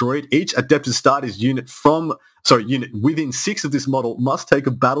is destroyed, each adapted starter's unit within 6 of this model must take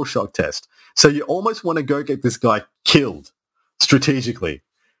a battle shock test. So you almost want to go get this guy killed strategically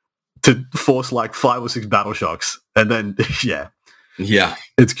to force like 5 or 6 battle shocks. And then, yeah,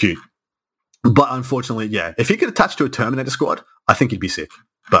 it's cute. But unfortunately, if he could attach to a Terminator squad, I think he'd be sick.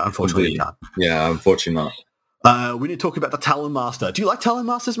 But unfortunately, he can't. Yeah, unfortunately not. We need to talk about the Talon Master. Do you like Talon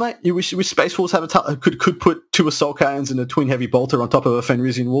Masters, mate? You wish Space Wolves could put 2 Assault Cannons and a Twin Heavy Bolter on top of a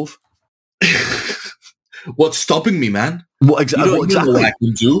Fenrisian Wolf? What's stopping me, man? Well, exactly. You know what I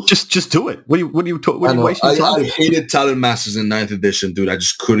can do? Just do it. What are you wasting time? I hated Talon Masters in 9th edition, dude. I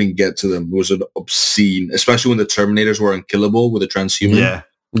just couldn't get to them. It was obscene, especially when the Terminators were unkillable with the transhuman. Yeah.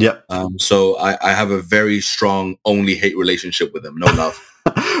 Yep. So I have a very strong only hate relationship with them. No love.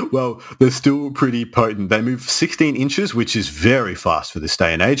 Well, they're still pretty potent. They move 16 inches, which is very fast for this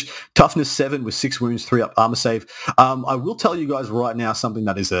day and age. Toughness 7 with 6 wounds, 3 up armor save. I will tell you guys right now something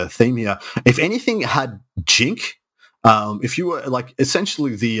that is a theme here. If anything had Jink, if you were like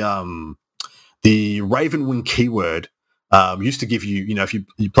essentially the Ravenwing keyword used to give you, if you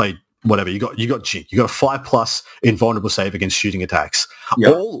played whatever, you got Jink. You got a 5+ invulnerable save against shooting attacks.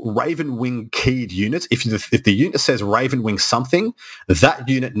 Yep. All Ravenwing keyed units, if the unit says Ravenwing something, that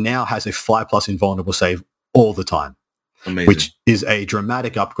unit now has a 5+ invulnerable save all the time. Amazing. Which is a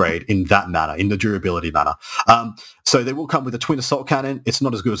dramatic upgrade in that manner, in the durability manner. So they will come with a Twin Assault Cannon. It's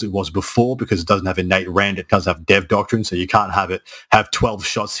not as good as it was before because it doesn't have innate rend. It does have Dev Doctrine, so you can't have 12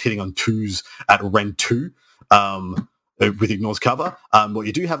 shots hitting on 2s at rend 2. With ignores cover. What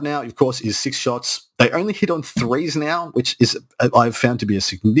you do have now, of course, is 6 shots. They only hit on 3s now, which is I've found to be a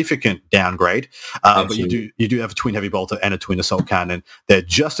significant downgrade. But you do have a Twin Heavy Bolter and a Twin Assault Cannon. They're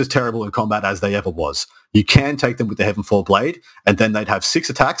just as terrible in combat as they ever was. You can take them with the Heavenfall Blade, and then they'd have 6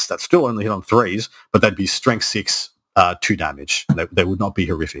 attacks that still only hit on 3s, but they'd be Strength 6, 2 damage. They would not be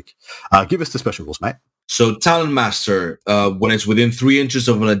horrific. Give us the special rules, mate. So Talon Master, when it's within 3 inches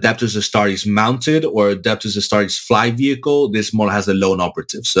of an Adeptus Astartes mounted or Adeptus Astartes fly vehicle, this model has a lone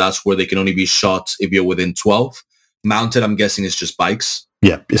operative. So that's where they can only be shot if you're within 12. Mounted, I'm guessing, is just bikes.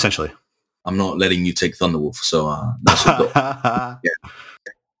 Yeah, essentially. I'm not letting you take Thunderwolf, so that's what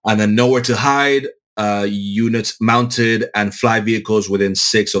And then nowhere to hide, units mounted and fly vehicles within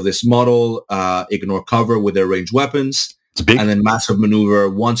 6 of this model, ignore cover with their ranged weapons. It's big. And then massive maneuver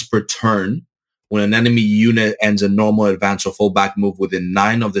once per turn. When an enemy unit ends a normal advance or fullback move within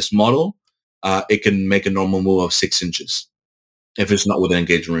 9 of this model, it can make a normal move of 6 inches if it's not within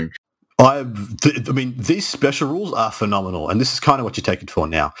engagement range. I mean, these special rules are phenomenal, and this is kind of what you take it for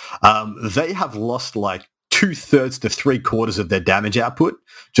now. They have lost like 2/3 to 3/4 of their damage output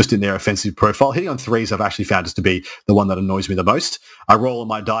just in their offensive profile. Hitting on 3s I've actually found just to be the one that annoys me the most. I roll on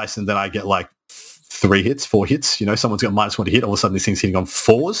my dice and then I get like 3 hits, 4 hits. Someone's got -1 to hit. All of a sudden, this thing's hitting on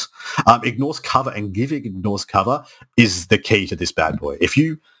 4s. Ignores cover, and giving ignores cover is the key to this bad boy. If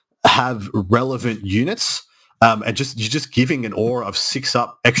you have relevant units, and you're just giving an aura of 6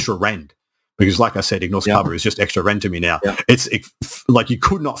 up extra rend. Because like I said, ignores cover is just extra rend to me now. Yeah. It's like you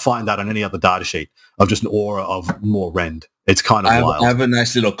could not find that on any other data sheet of just an aura of more rend. It's kind of wild. I have a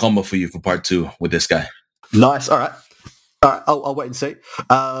nice little combo for you for part 2 with this guy. Nice. All right. I'll wait and see.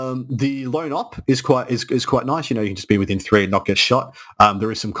 The lone op is quite nice. You can just be within 3 and not get shot.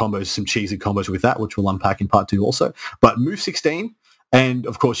 There is some cheesy combos with that, which we'll unpack in part 2 also. But move 16, and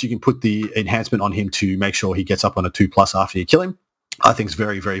of course you can put the enhancement on him to make sure he gets up on a 2+ after you kill him. I think it's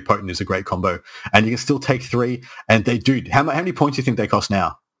very, very potent. It's a great combo. And you can still take 3. And how many points do you think they cost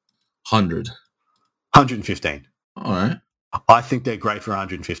now? 100. 115. All right. I think they're great for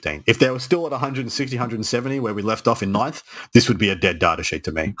 115. If they were still at 160, 170, where we left off in 9th, this would be a dead data sheet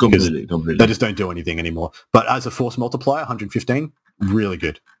to me. Completely. They just don't do anything anymore. But as a force multiplier, 115, really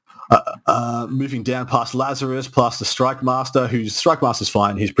good. Moving down past Lazarus, past the Strike Master, Strike Master's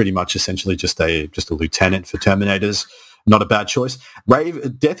fine. He's pretty much essentially just a lieutenant for Terminators. Not a bad choice.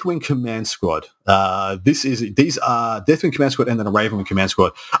 Deathwing Command Squad. These are Deathwing Command Squad and then a Ravenwing Command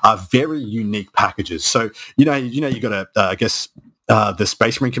Squad are very unique packages. So you got the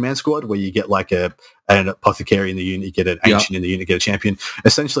Space Marine Command Squad where you get like an apothecary in the unit, you get an ancient in the unit, you get a champion.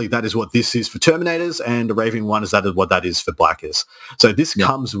 Essentially, that is what this is for Terminators, and the Raven one is what that is for Blackers. So this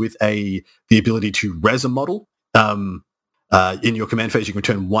comes with the ability to res a model. In your command phase, you can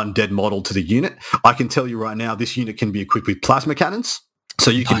return 1 dead model to the unit. I can tell you right now, this unit can be equipped with plasma cannons. So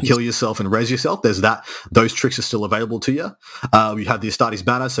you can kill yourself and res yourself. There's that. Those tricks are still available to you. You have the Astartes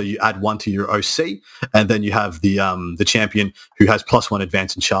banner, so you add 1 to your OC, and then you have the champion who has +1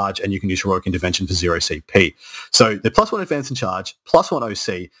 advance and charge, and you can use heroic intervention for 0 CP. So the +1 advance and charge, +1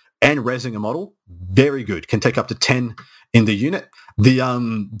 OC, and resing a model, very good. Can take up to 10 in the unit.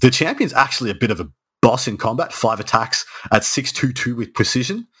 The champion's actually a bit of a boss in combat. 5 attacks at 622 with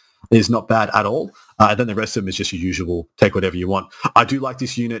precision is not bad at all. Then the rest of them is just your usual, take whatever you want. I do like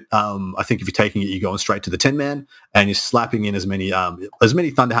this unit. I think if you're taking it, you're going straight to the 10-man and you're slapping in as many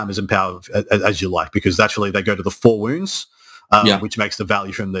Thunderhammers and power as you like, because actually they go to the 4 wounds, which makes the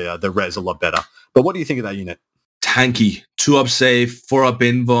value from the res a lot better. But what do you think of that unit? Tanky, 2-up save, 4-up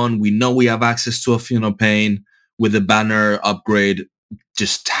invuln. We know we have access to a Funeral Pain with the banner upgrade.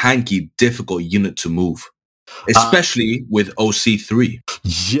 Just tanky, difficult unit to move, especially with OC3.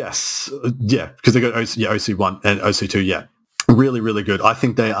 Yes, because they got OC1 and OC2. Yeah, really, really good. I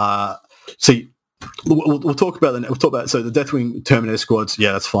think they are. See, we'll talk about that. We'll talk about the Deathwing Terminator squads.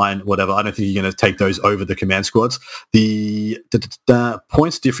 Yeah, that's fine. Whatever. I don't think you're going to take those over the command squads. The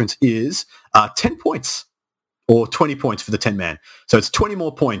points difference is 10 points or 20 points for the 10-man. So it's 20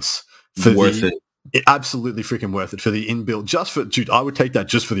 more points for worth it. Absolutely freaking worth it for the inbuilt. Dude, I would take that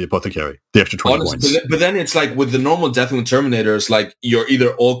just for the apothecary, the extra 20 points. But then it's like with the normal Deathwing Terminators, like you're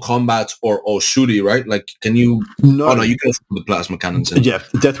either all combat or all shooty, right? Like, can you? No, you can put the plasma cannons in. Yeah,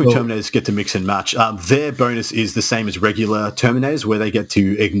 Deathwing Terminators get to mix and match. Their bonus is the same as regular Terminators, where they get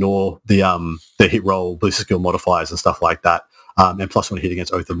to ignore the hit roll, ballistic skill modifiers, and stuff like that. And +1 hit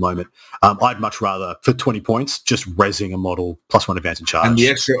against Oath of Moment. I'd much rather, for 20 points, just resing a model, +1 advance and charge. And the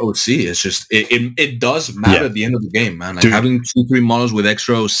extra OC is just, it does matter at the end of the game, man. Like having 2-3 models with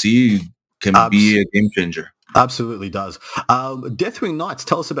extra OC can be a game changer. Absolutely does. Deathwing Knights,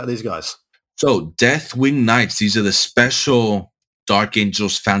 tell us about these guys. So Deathwing Knights, these are the special Dark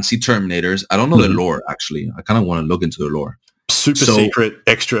Angels fancy Terminators. I don't know their lore, actually. I kind of want to look into their lore. Super secret,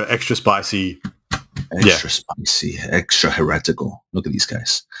 extra spicy. Extra spicy, extra heretical. Look at these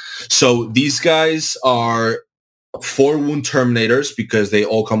guys. So these guys are 4 wound Terminators because they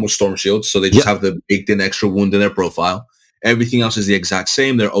all come with Storm Shields. So they just have the baked-in extra wound in their profile. Everything else is the exact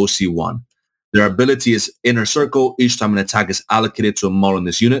same. They're OC1. Their ability is Inner Circle. Each time an attack is allocated to a model in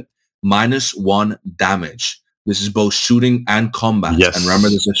this unit, -1 damage. This is both shooting and combat. Yes. And remember,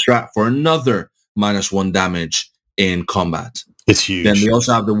 there's a strat for another -1 damage in combat. It's huge. Then we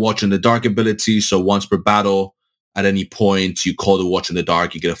also have the Watch in the Dark ability. So once per battle, at any point, you call the Watch in the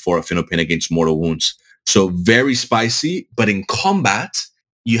Dark, you get a 4 Funeral Pain against mortal wounds. So very spicy. But in combat,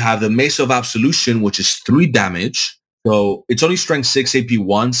 you have the Mace of Absolution, which is 3 damage. So it's only strength 6, AP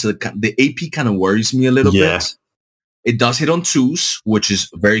 1. So the AP kind of worries me a little bit. It does hit on 2s, which is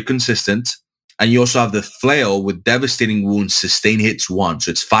very consistent. And you also have the Flail with Devastating Wounds, sustain hits 1.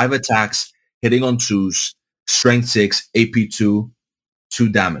 So it's 5 attacks, hitting on 2s. Strength 6, AP 2, 2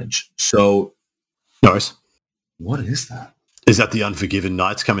 damage. So, nice. What is that? Is that the Unforgiven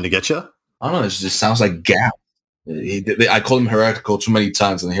Knights coming to get you? I don't know. It just sounds like Gap. I call him heretical too many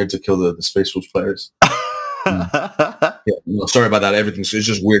times, and I'm here to kill the Space Wolves players. Yeah, no, sorry about that. It's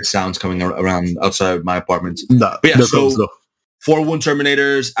just weird sounds coming around outside my apartment. No, but yeah, no so problems, 4 wound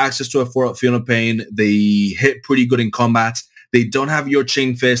Terminators, access to a 4 Field of Pain. They hit pretty good in combat. They don't have your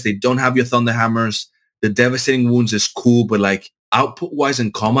Chain Fist. They don't have your Thunder Hammers. The Devastating Wounds is cool, but like output-wise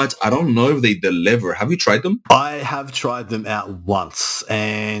in combat, I don't know if they deliver. Have you tried them? I have tried them out once,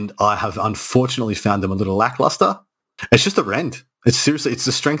 and I have unfortunately found them a little lackluster. It's just the rend. It's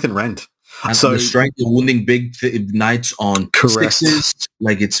the strength and rend. And so the strength of wounding big knights on correct. 6s,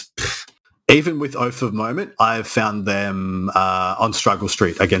 like it's... Even with Oath of Moment, I've found them on Struggle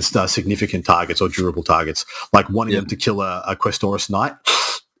Street against significant targets or durable targets, like wanting them to kill a Questoris Knight.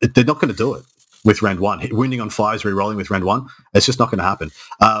 They're not going to do it with Rend 1. Wounding on 5s, re-rolling with Rend 1, it's just not going to happen.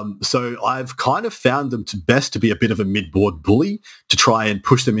 So I've kind of found them best to be a bit of a mid-board bully to try and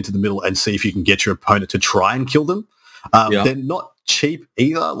push them into the middle and see if you can get your opponent to try and kill them. They're not cheap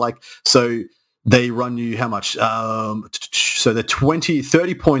either. So they run you how much? So they're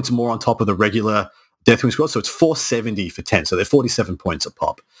 30 points more on top of the regular Deathwing squad. So it's 470 for 10. So they're 47 points a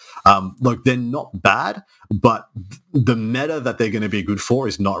pop. Look, they're not bad, but the meta that they're going to be good for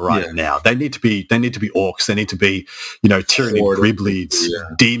is not right now. They need to be orcs. They need to be, tyranny, Gribleeds,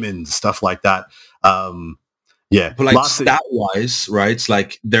 demons, stuff like that. But like stat-wise, right? It's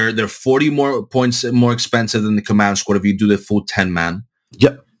like they're 40 more points more expensive than the command squad if you do the full 10-man.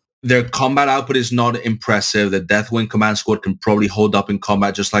 Yep. Their combat output is not impressive. The Deathwing command squad can probably hold up in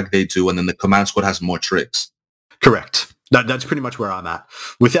combat just like they do, and then the command squad has more tricks. Correct. That's pretty much where I'm at.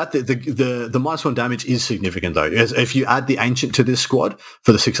 Without the -1 damage is significant though. If you add the Ancient to this squad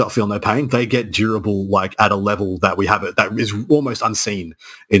for the 6-up Feel No Pain, they get durable like at a level that we have it that is almost unseen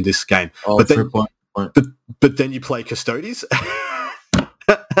in this game. Oh, But then you play Custodes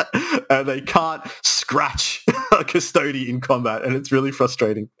and they can't scratch a Custody in combat, and it's really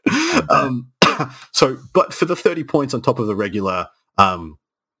frustrating. But for the 30 points on top of the regular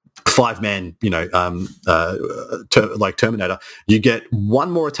 5-man, like Terminator, you get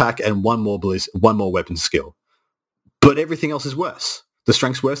 1 more attack and 1 more weapon skill. But everything else is worse. The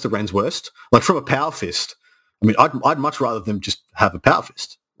strength's worse, the rend's worse. Like from a power fist, I mean, I'd much rather them just have a power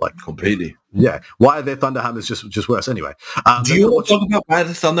fist. Like completely. Yeah. Why are their Thunder Hammers just worse anyway? Do you want to talk about why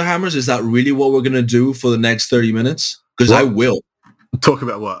the Thunder Hammers? Is that really what we're going to do for the next 30 minutes? Because I will. Talk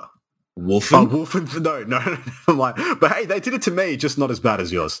about what? Wolfen? Oh, Wolfen? No, never mind. But hey, they did it to me, just not as bad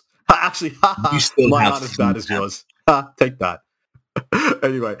as yours. Actually, mine aren't as bad as yours. Take that.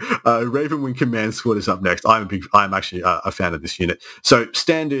 Anyway, Ravenwing Command Squad is up next. I'm actually a fan of this unit. So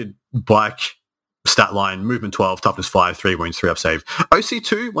standard bike stat line, movement 12, toughness 5, 3 wounds, 3 up save.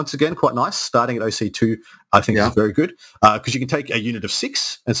 OC2, once again, quite nice. Starting at OC2, I think is very good because you can take a unit of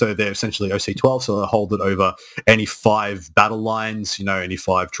 6, and so they're essentially OC12, so they'll hold it over any 5 battle lines, any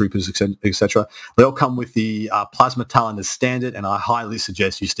 5 troopers, etc. They all come with the Plasma Talon as standard, and I highly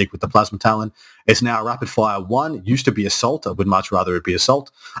suggest you stick with the Plasma Talon. It's now a rapid fire 1. It used to be assault. I would much rather it be assault.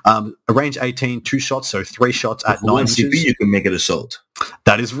 A range 18, 2 shots, so 3 shots at 9 inches. CP, you can make it assault.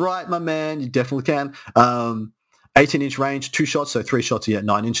 That is right, my man. You definitely can. 18-inch range, 2 shots, so 3 shots at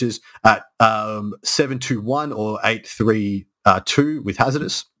 9 inches at 721 or 832 with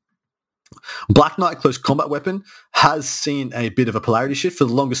hazardous. Black Knight close combat weapon has seen a bit of a polarity shift. For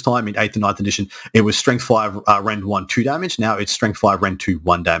the longest time in 8th and 9th edition, it was strength 5, rend 1, 2 damage. Now it's strength 5, rend 2,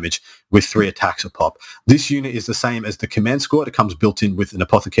 1 damage with 3 attacks a pop. This unit is the same as the command squad. It comes built in with an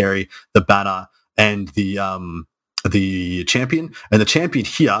apothecary, the banner, and the champion. And the champion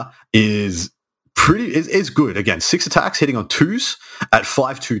here is good. Again, 6 attacks hitting on 2s at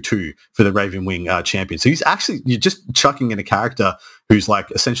 522 for the Ravenwing champion. So you're just chucking in a character who's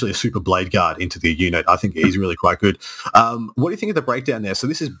like essentially a super blade guard into the unit. I think he's really quite good. What do you think of the breakdown there? So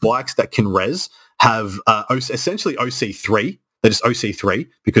this is bikes that can res, have essentially OC3. They're just OC3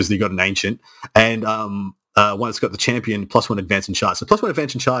 because they got an ancient. And one that's got the champion +1 advance and charge. So +1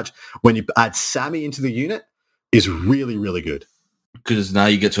 advance and charge when you add Sammy into the unit is really, really good. Because now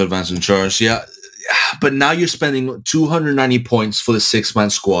you get to advance and charge. Yeah. But now you're spending 290 points for the 6-man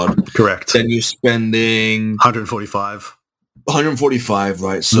squad. Correct. Then you're spending 145. 145,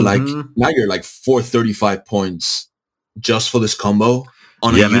 right? So like now you're like 435 points just for this combo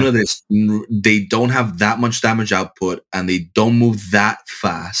on a unit that they don't have that much damage output and they don't move that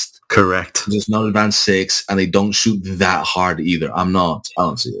fast. Correct. There's not advanced 6 and they don't shoot that hard either. I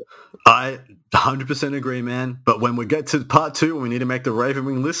don't see it. I 100% agree, man. But when we get to part 2 and we need to make the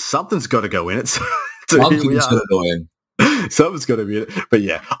Ravenwing list, something's got to go in it. So here we are. Go in. Someone's got to be it. But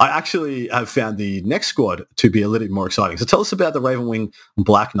yeah, I actually have found the next squad to be a little bit more exciting. So tell us about the Ravenwing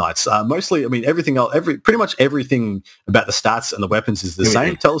Black Knights. Mostly, I mean, everything else, pretty much everything about the stats and the weapons is the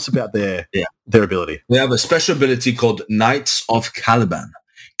same. Tell us about their ability. They have a special ability called Knights of Caliban.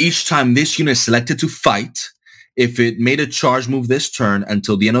 Each time this unit is selected to fight, if it made a charge move this turn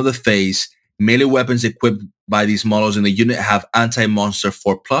until the end of the phase, melee weapons equipped by these models in the unit have anti-monster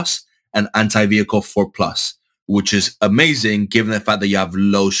 4+, and anti-vehicle 4+, which is amazing given the fact that you have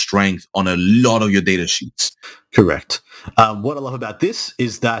low strength on a lot of your data sheets. Correct. What I love about this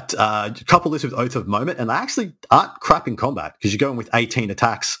is that couple this with Oath of Moment, and they actually aren't crap in combat because you're going with 18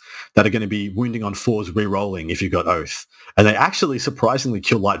 attacks that are going to be wounding on 4s re-rolling if you've got Oath. And they actually surprisingly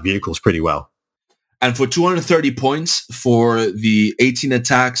kill light vehicles pretty well. And for 230 points for the 18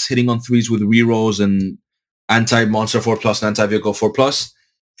 attacks hitting on 3s with re-rolls and anti-monster 4+ and anti-vehicle 4+,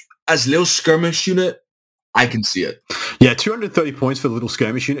 as little skirmish unit, I can see it. Yeah, 230 points for the little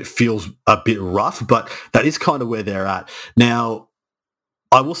skirmish unit feels a bit rough, but that is kind of where they're at. Now,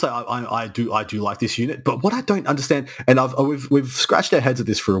 I will say I do like this unit, but what I don't understand, and we've scratched our heads at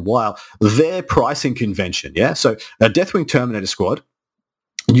this for a while, their pricing convention, yeah? So a Deathwing Terminator squad,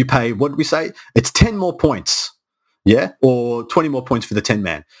 you pay, what did we say? It's 10 more points, yeah? Or 20 more points for the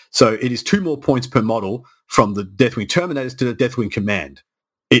 10-man. So it is 2 more points per model from the Deathwing Terminators to the Deathwing Command.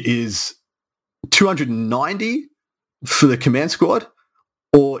 It is 290 for the command squad,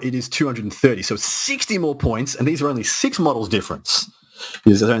 or it is 230. So 60 more points, and these are only 6 models difference.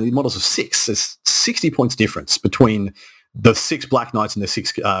 There's only models of 6. There's 60 points difference between the 6 Black Knights and the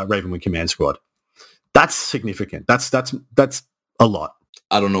 6 Ravenwing command squad. That's significant. That's a lot.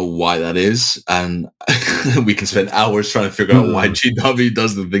 I don't know why that is, and we can spend hours trying to figure out why GW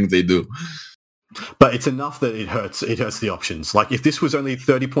does the things they do. But it's enough that it hurts the options. Like if this was only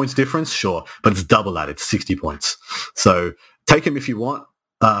 30 points difference, sure, but it's double that. It's 60 points. So take them if you want,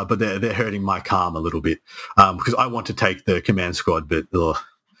 but they're hurting my calm a little bit because I want to take the command squad, but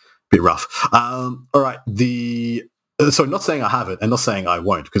bit rough. All right, so not saying I have it and not saying I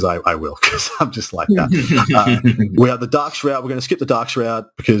won't because I will because I'm just like that. We have the Dark Shroud. We're going to skip the Dark Shroud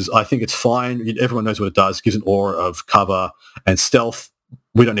because I think it's fine. Everyone knows what it does. It gives an aura of cover and stealth.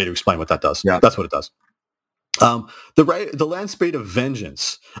 We don't need to explain what that does. Yeah. That's what it does. The land speed of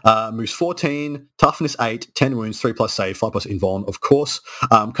Vengeance moves 14, toughness 8, 10 wounds, 3+ save, 5+ invuln, of course.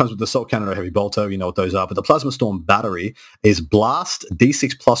 Comes with the Assault Cannon or Heavy Bolter. You know what those are. But the Plasma Storm Battery is Blast,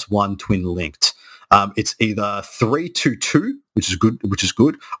 D6 +1 twin linked. It's either 3-2-2, which is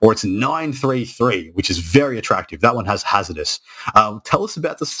good, or it's 9-3-3, which is very attractive. That one has Hazardous. Tell us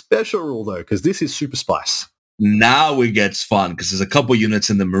about the special rule, though, because this is super spice. Now it gets fun because there's a couple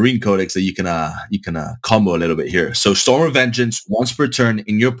units in the Marine Codex that you can combo a little bit here. So Storm of Vengeance, once per turn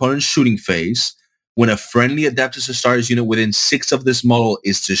in your opponent's shooting phase, when a friendly Adeptus Astartes unit within 6 of this model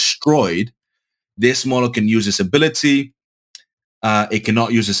is destroyed, this model can use this ability. It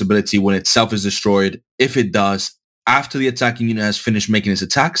cannot use this ability when itself is destroyed. If it does, after the attacking unit has finished making its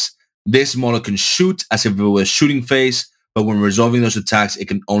attacks, this model can shoot as if it was shooting phase, but when resolving those attacks, it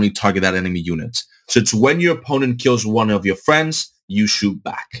can only target that enemy unit. So it's when your opponent kills one of your friends, you shoot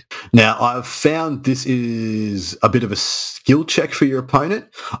back. Now, I've found this is a bit of a skill check for your opponent.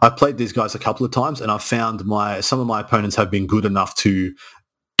 I've played these guys a couple of times, and I've found some of my opponents have been good enough to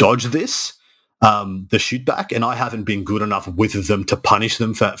dodge this, the shoot back, and I haven't been good enough with them to punish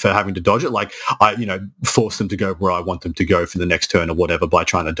them for having to dodge it. Like, I force them to go where I want them to go for the next turn or whatever by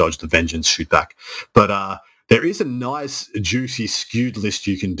trying to dodge the Vengeance shoot back. But there is a nice, juicy, skewed list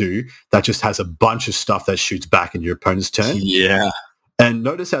you can do that just has a bunch of stuff that shoots back in your opponent's turn. Yeah. And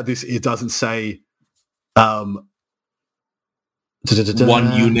notice how it doesn't say... one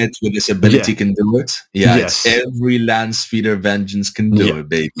unit with this ability can do it. Yeah, yes. Every land speeder Vengeance can do it,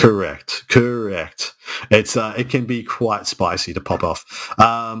 baby. Correct. It's it can be quite spicy to pop off.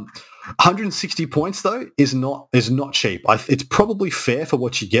 160 points, though, is not cheap. It's probably fair for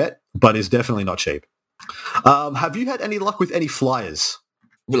what you get, but it's definitely not cheap. Have you had any luck with any flyers?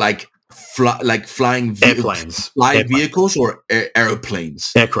 Like flying airplanes, vehicles or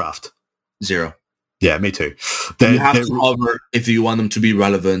aeroplanes? Aircraft. 0. Yeah, me too. You have to hover if you want them to be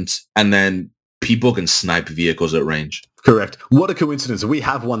relevant, and then people can snipe vehicles at range. Correct. What a coincidence. We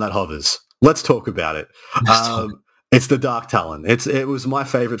have one that hovers. Let's talk about it. It's the Dark Talon. It was my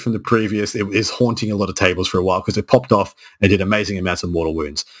favorite from the previous. It is haunting a lot of tables for a while because it popped off and did amazing amounts of mortal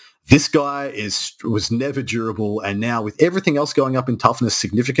wounds. This guy was never durable, and now with everything else going up in toughness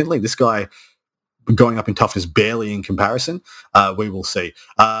significantly, this guy going up in toughness barely in comparison, we will see.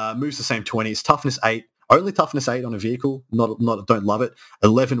 Moves the same 20s, toughness 8, Only toughness 8 on a vehicle. Not don't love it.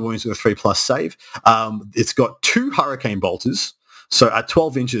 11 wounds with a 3+ save. It's got 2 hurricane bolters. So at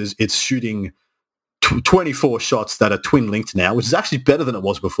 12 inches, it's shooting 24 shots that are twin linked now, which is actually better than it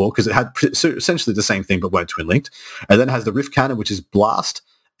was before because it had essentially the same thing but weren't twin linked. And then it has the rift cannon, which is blast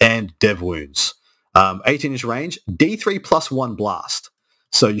and dev wounds. 18-inch range, D3 plus 1 blast.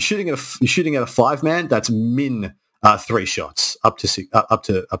 So you're shooting at a 5-man. That's min 3 shots, up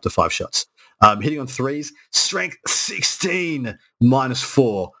to 5 shots. Hitting on 3s, strength 16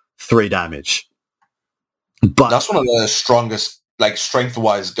 -4, 3 damage. But that's one of the strongest, like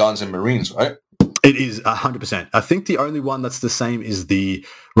strength-wise guns in Marines, right? It is 100%. I think the only one that's the same is the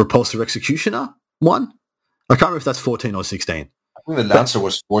Repulsor Executioner one. I can't remember if that's 14 or 16. I think the Lancer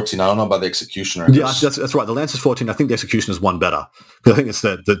was 14. I don't know about the Executioner. Yeah, that's right. The Lancer's 14. I think the Executioner's one better. I think it's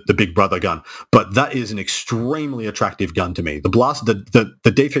the big brother gun. But that is an extremely attractive gun to me. The blast, the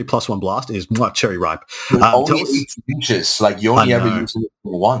D3 plus 1 blast is cherry ripe. Only 18 inches. Like you only ever use it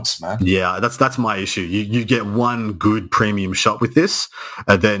once, man. Yeah, that's my issue. You get one good premium shot with this,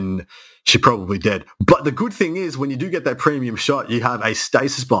 and then she's probably dead. But the good thing is when you do get that premium shot, you have a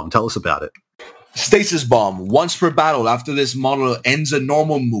stasis bomb. Tell us about it. Stasis bomb. Once per battle, after this model ends a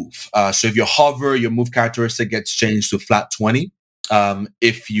normal move. So if you hover, your move characteristic gets changed to flat 20.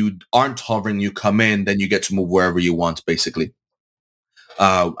 If you aren't hovering, you come in, then you get to move wherever you want, basically.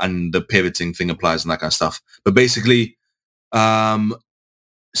 And the pivoting thing applies and that kind of stuff. But basically,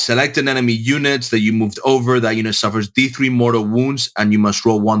 select an enemy unit that you moved over. That unit suffers D3 mortal wounds, and you must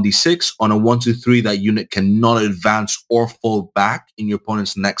roll 1d6. On a 1, 2, 3, that unit cannot advance or fall back in your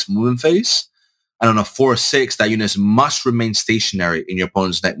opponent's next movement phase. And on a 4 or 6, that unit must remain stationary in your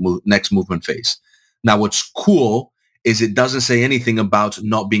opponent's next movement phase. Now, what's cool is it doesn't say anything about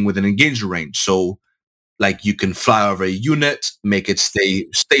not being within engagement range. So, like, you can fly over a unit, make it stay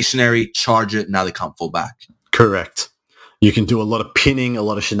stationary, charge it, now they can't fall back. Correct. You can do a lot of pinning, a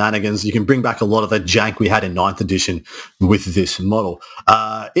lot of shenanigans. You can bring back a lot of that jank we had in 9th edition with this model.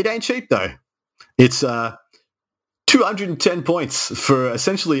 It ain't cheap, though. It's 210 points for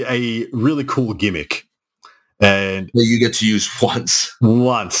essentially a really cool gimmick. And you get to use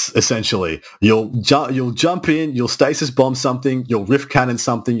once, essentially. You'll jump in, you'll stasis bomb something, you'll rift cannon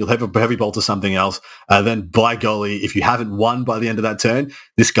something, you'll have a heavy bolt or something else. Then, by golly, if you haven't won by the end of that turn,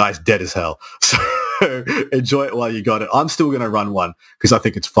 this guy's dead as hell. So enjoy it while you got it. I'm still going to run one because I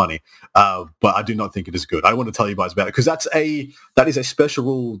think it's funny, but I do not think it is good. I want to tell you guys about it because that is a special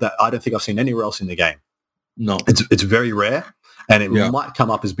rule that I don't think I've seen anywhere else in the game. No, it's very rare, and it might come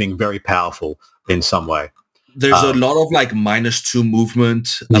up as being very powerful in some way. There's a lot of like -2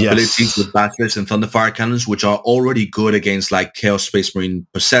 movement abilities with Bathless and Thunderfire cannons, which are already good against like Chaos Space Marine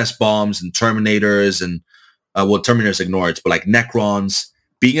possessed bombs and Terminators and Terminators ignore it, but like Necrons.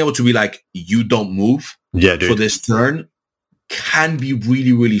 Being able to be like, you don't move for this turn can be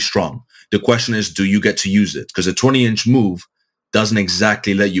really, really strong. The question is, do you get to use it? Because a 20-inch move doesn't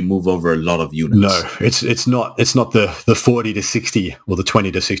exactly let you move over a lot of units. No, it's not the 40 to 60 or the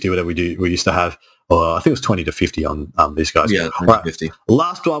 20 to 60, whatever we used to have. I think it was 20 to 50 on these guys. Yeah, 20 to 50.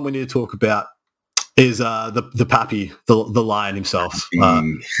 Last one we need to talk about is the Pappy, the lion himself.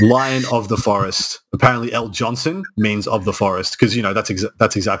 Lion of the Forest. Apparently L. Johnson means of the forest because,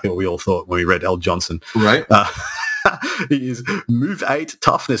 that's exactly what we all thought when we read L. Johnson. Right. He is move 8,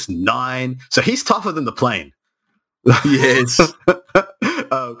 toughness 9. So he's tougher than the plane. Yes.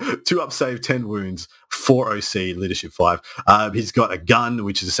 2 up save, 10 wounds, 4 OC, leadership 5. He's got a gun,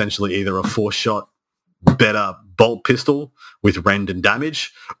 which is essentially either a 4-shot better bolt pistol with rend and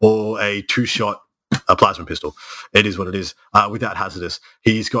damage or a 2-shot plasma pistol. It is what it is, without hazardous.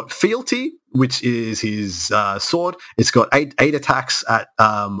 He's got fealty, which is his sword. It's got 8 attacks at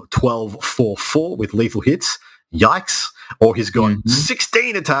 12-4-4 with lethal hits. Yikes. Or he's got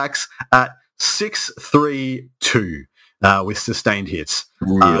 16 attacks at 6-3-2 with sustained hits.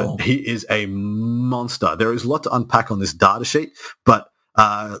 He is a monster. There is a lot to unpack on this data sheet, but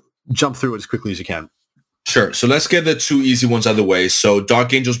jump through it as quickly as you can. Sure. So let's get the 2 easy ones out of the way. So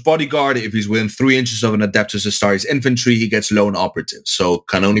Dark Angel's Bodyguard, if he's within 3 inches of an Adeptus Astartes infantry, he gets lone operative. So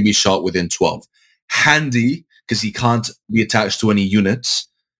can only be shot within 12. Handy, because he can't be attached to any units.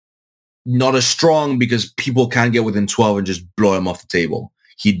 Not as strong because people can get within 12 and just blow him off the table.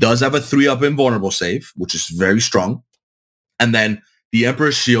 He does have a 3-up invulnerable save, which is very strong. And then the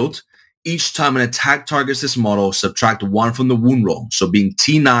Emperor's Shield. Each time an attack targets this model, subtract 1 from the wound roll. So being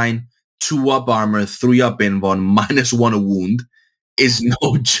T9, 2-up armor, 3-up invuln, -1 a wound is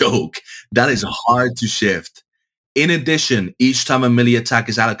no joke. That is hard to shift. In addition, each time a melee attack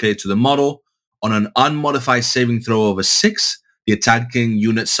is allocated to the model, on an unmodified saving throw of a 6, the the attacking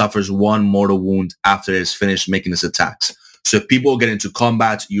unit suffers 1 mortal wound after it is finished making its attacks. So if people get into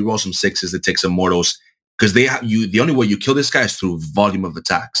combat, you roll some 6s, they take some mortals, because they have you. The only way you kill this guy is through volume of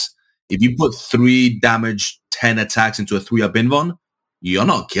attacks. If you put 3 damage, 10 attacks into a 3-up invuln, you're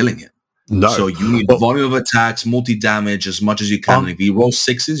not killing him. No. So you need volume of attacks, multi-damage as much as you can. If you roll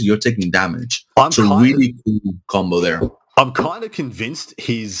 6s, you're taking damage. Really cool combo there. I'm kind of convinced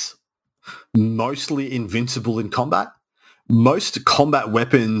he's mostly invincible in combat. Most combat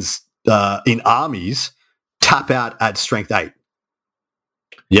weapons in armies tap out at strength 8.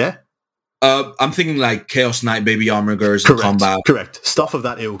 Yeah? I'm thinking like Chaos Knight, Baby Armigers in combat. Correct. Stuff of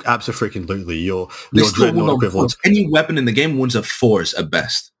that ilk, abso-freaking-lutely. Your Dreadnought equivalent. Any weapon in the game wounds at 4s at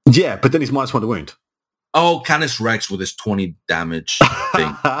best. Yeah, but then he's -1 to wound. Oh, Canis Rex with his 20 damage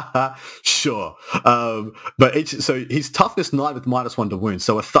thing. Sure. But his toughness 9 with -1 to wound.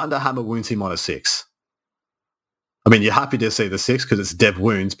 So a Thunder Hammer wounds him on a 6. I mean, you're happy to see the 6 because it's Deb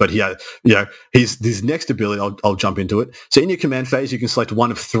wounds, but his next ability, I'll jump into it. So in your command phase, you can select one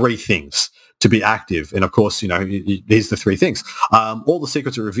of 3 things to be active. And of course, here's the 3 things. All the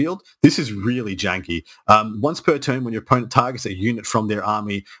secrets are revealed. This is really janky. Once per turn, when your opponent targets a unit from their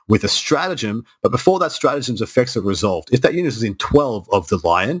army with a stratagem, but before that stratagem's effects are resolved, if that unit is in 12 of the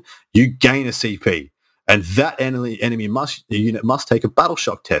Lion, you gain a CP. And that enemy unit must take a battle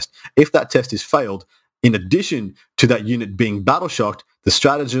shock test. If that test is failed, in addition to that unit being battle shocked, the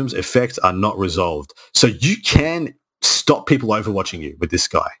stratagem's effects are not resolved. So you can stop people overwatching you with this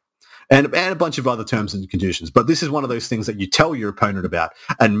guy. And a bunch of other terms and conditions. But this is one of those things that you tell your opponent about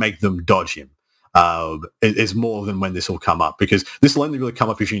and make them dodge him. Is more than when this will come up, because this will only really come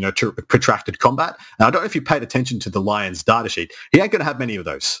up if protracted combat. And I don't know if you paid attention to the Lion's data sheet. He ain't going to have many of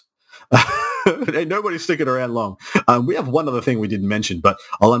those. Ain't nobody sticking around long. We have one other thing we didn't mention, but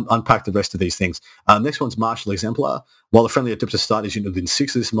I'll unpack the rest of these things. Next one's Martial Exemplar. While the friendly attempts to start his unit within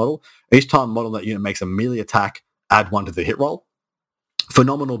 6 of this model, each time model that unit makes a melee attack, add 1 to the hit roll.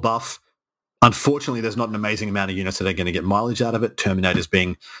 Phenomenal buff. Unfortunately, there's not an amazing amount of units that are going to get mileage out of it, Terminators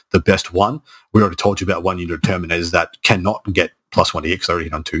being the best one. We already told you about one unit of Terminators that cannot get +1 to hit because they already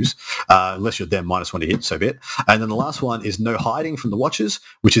hit on 2s. Unless you're there -1 to hit, so be it. And then the last one is No Hiding from the Watchers,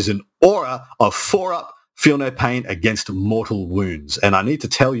 which is an aura of 4-up, feel no pain against mortal wounds. And I need to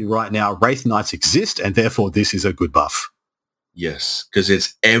tell you right now, Wraith Knights exist, and therefore this is a good buff. Yes, because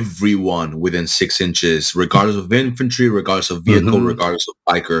it's everyone within 6 inches, regardless of infantry, regardless of vehicle, regardless of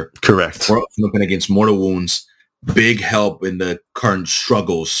biker. Correct. We're looking against mortal wounds. Big help in the current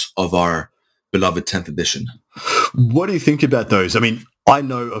struggles of our beloved 10th edition. What do you think about those? I mean, I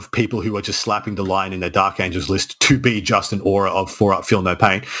know of people who are just slapping the Lion in their Dark Angels list to be just an aura of 4-up, feel no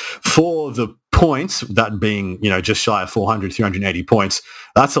pain. For the points, that being, just shy of 400, 380 points,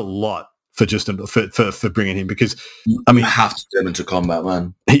 that's a lot. For bringing him, because I mean, you have to get him into combat,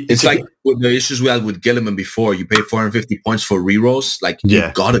 man. It's like with the issues we had with Gilliman before. You pay 450 points for rerolls. Like you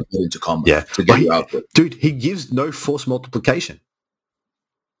gotta get into combat to get your output. Dude, he gives no force multiplication.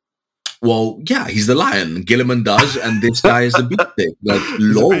 Well, yeah, he's the Lion. Gilliman does, and this guy is the beatstick. Like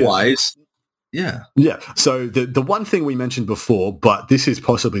lore-wise, yeah. So the one thing we mentioned before, but this is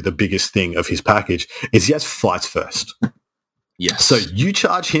possibly the biggest thing of his package, is he has fights first. Yes. So you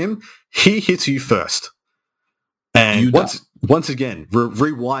charge him, he hits you first. And once again,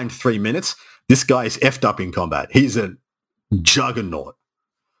 rewind 3 minutes, this guy is effed up in combat. He's a juggernaut.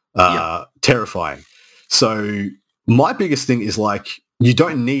 Terrifying. So my biggest thing is you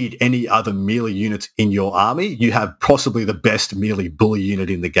don't need any other melee units in your army. You have possibly the best melee bully unit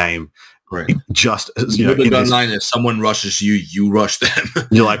in the game. Right. Just the gun line is someone rushes you, you rush them.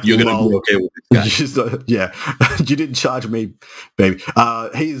 You're like, you're gonna be okay with this guy. You didn't charge me, baby.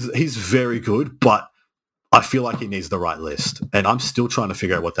 He's very good, but I feel like he needs the right list, and I'm still trying to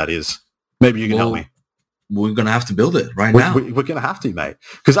figure out what that is. Maybe you can help me. We're gonna have to build it now. We're gonna have to, mate,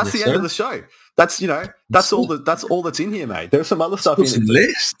 because that's the end of the show. That's all that's in here, mate. There's some other stuff in it.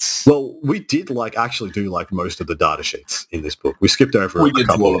 Lists. Well, we did actually do most of the data sheets in this book. We skipped over a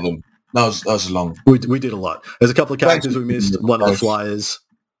couple all of them. That was long. We did a lot. There's a couple of characters we missed. One of the flyers.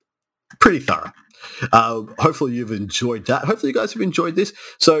 Pretty thorough. Hopefully you've enjoyed that. Hopefully you guys have enjoyed this.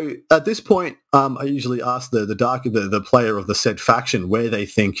 So at this point, I usually ask the player of the said faction where they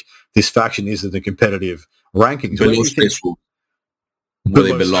think this faction is in the competitive rankings. Below Space Wolves. Where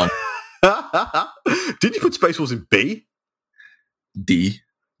they belong. Did you put Space Wolves in B? D.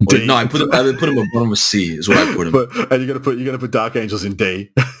 No, I put them at the bottom of C. Is what I put them. And you're gonna put Dark Angels in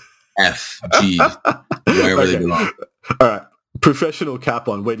D. F, G, wherever they belong. All right. Professional cap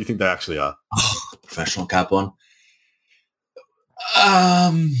on. Where do you think they actually are? Professional cap on.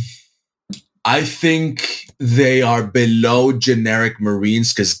 I think They are below generic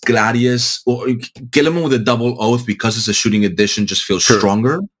Marines because Gladius or Guilliman with a double oath, because it's a shooting edition, just feels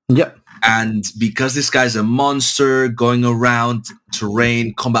stronger. Yep. And because this guy's a monster going around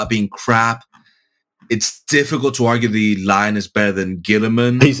terrain, combat being crap, it's difficult to argue the Lion is better than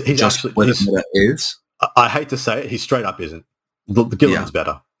Guilliman. He's just actually what it is. I hate to say it, he straight up isn't. The Guilliman's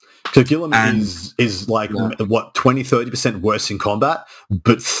better. Because Guilliman is like, 20-30% worse in combat,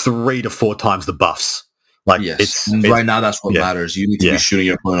 but 3 to 4 times the buffs. Like, yes. Right now, that's what matters. You need to be shooting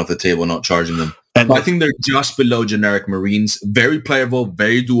your opponent off the table, not charging them. And I think they're just below generic Marines. Very playable,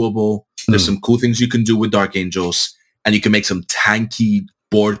 very doable. There's some cool things you can do with Dark Angels, and you can make some tanky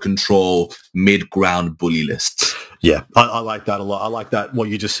board control mid-ground bully lists. Yeah, I like that a lot. I like that, what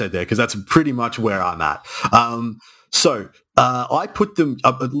you just said there, because that's pretty much where I'm at. I put them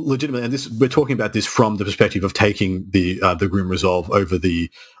legitimately, and we're talking about this from the perspective of taking the Grim Resolve over the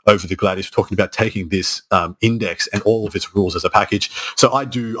Gladius. We're talking about taking this index and all of its rules as a package. So I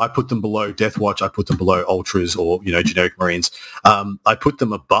put them below Death Watch. I put them below Ultras or generic Marines. I put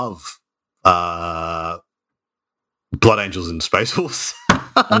them above Blood Angels and Space Wolves.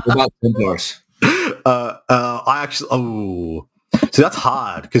 What about Templars? So that's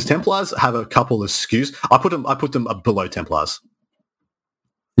hard because Templars have a couple of skews. I put them below Templars.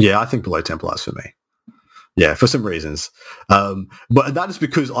 Yeah, I think below Templars for me. Yeah, for some reasons. But that is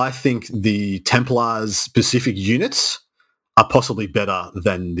because I think the Templars specific units are possibly better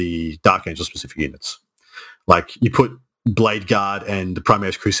than the Dark Angel specific units. Like you put Blade Guard and the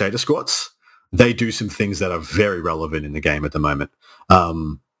Primaris Crusader squads, they do some things that are very relevant in the game at the moment.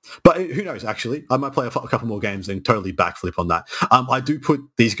 But who knows, actually. I might play a couple more games and totally backflip on that. I do put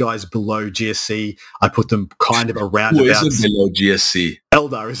these guys below GSC. I put them kind of around Who about... isn't below GSC?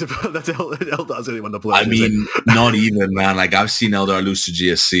 Eldar is... Eldar's the only one that below. I mean, not even, man. Like, I've seen Eldar lose to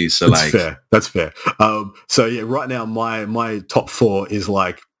GSC, so That's fair. So, yeah, right now, my top 4 is,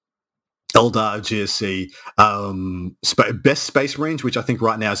 like, Eldar, GSC, best space range, which I think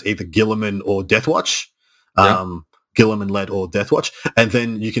right now is either Guilliman or Deathwatch. Guilliman-led or Deathwatch. And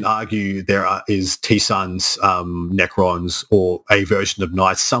then you can argue there is T-Suns, Necrons, or a version of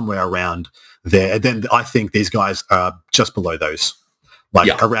Knights somewhere around there. And then I think these guys are just below those.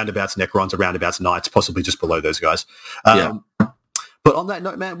 Aroundabouts Necrons, aroundabouts Knights, possibly just below those guys. But on that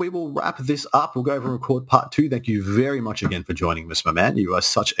note, man, we will wrap this up. We'll go over and record part 2. Thank you very much again for joining us, my man. You are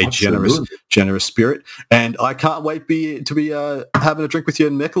such a generous spirit. And I can't wait to be having a drink with you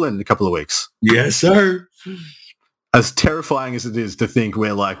in Mechelen in a couple of weeks. Yes, sir. As terrifying as it is to think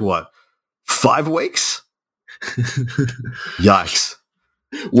we're like, 5 weeks? Yikes.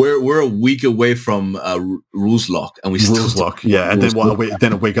 We're a week away from rules lock, and we still rules lock. Yeah, and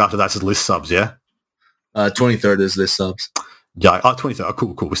then a week after that's list subs. Yeah, 23rd is list subs. Yeah, 23rd. Oh,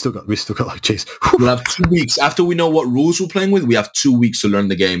 cool. We still got like, jeez. We'll have 2 weeks after we know what rules we're playing with. We have 2 weeks to learn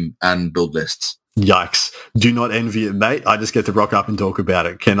the game and build lists. Yikes! Do not envy it, mate. I just get to rock up and talk about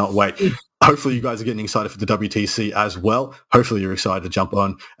it. Cannot wait. Hopefully you guys are getting excited for the WTC as well. Hopefully you're excited to jump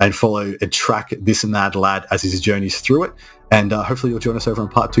on and follow and track this mad lad as his journeys through it. And hopefully you'll join us over on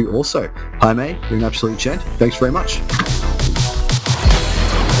part 2 also. Jaime, you're an absolute gent. Thanks very much.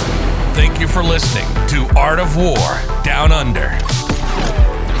 Thank you for listening to Art of War Down Under,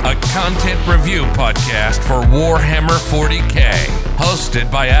 a content review podcast for Warhammer 40K.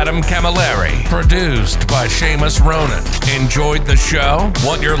 Hosted by Adam Camilleri. Produced by Seamus Ronan. Enjoyed the show?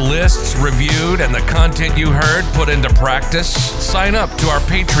 Want your lists reviewed and the content you heard put into practice? Sign up to our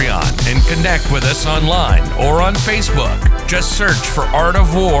Patreon and connect with us online or on Facebook. Just search for Art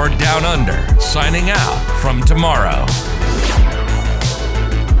of War Down Under. Signing out from tomorrow.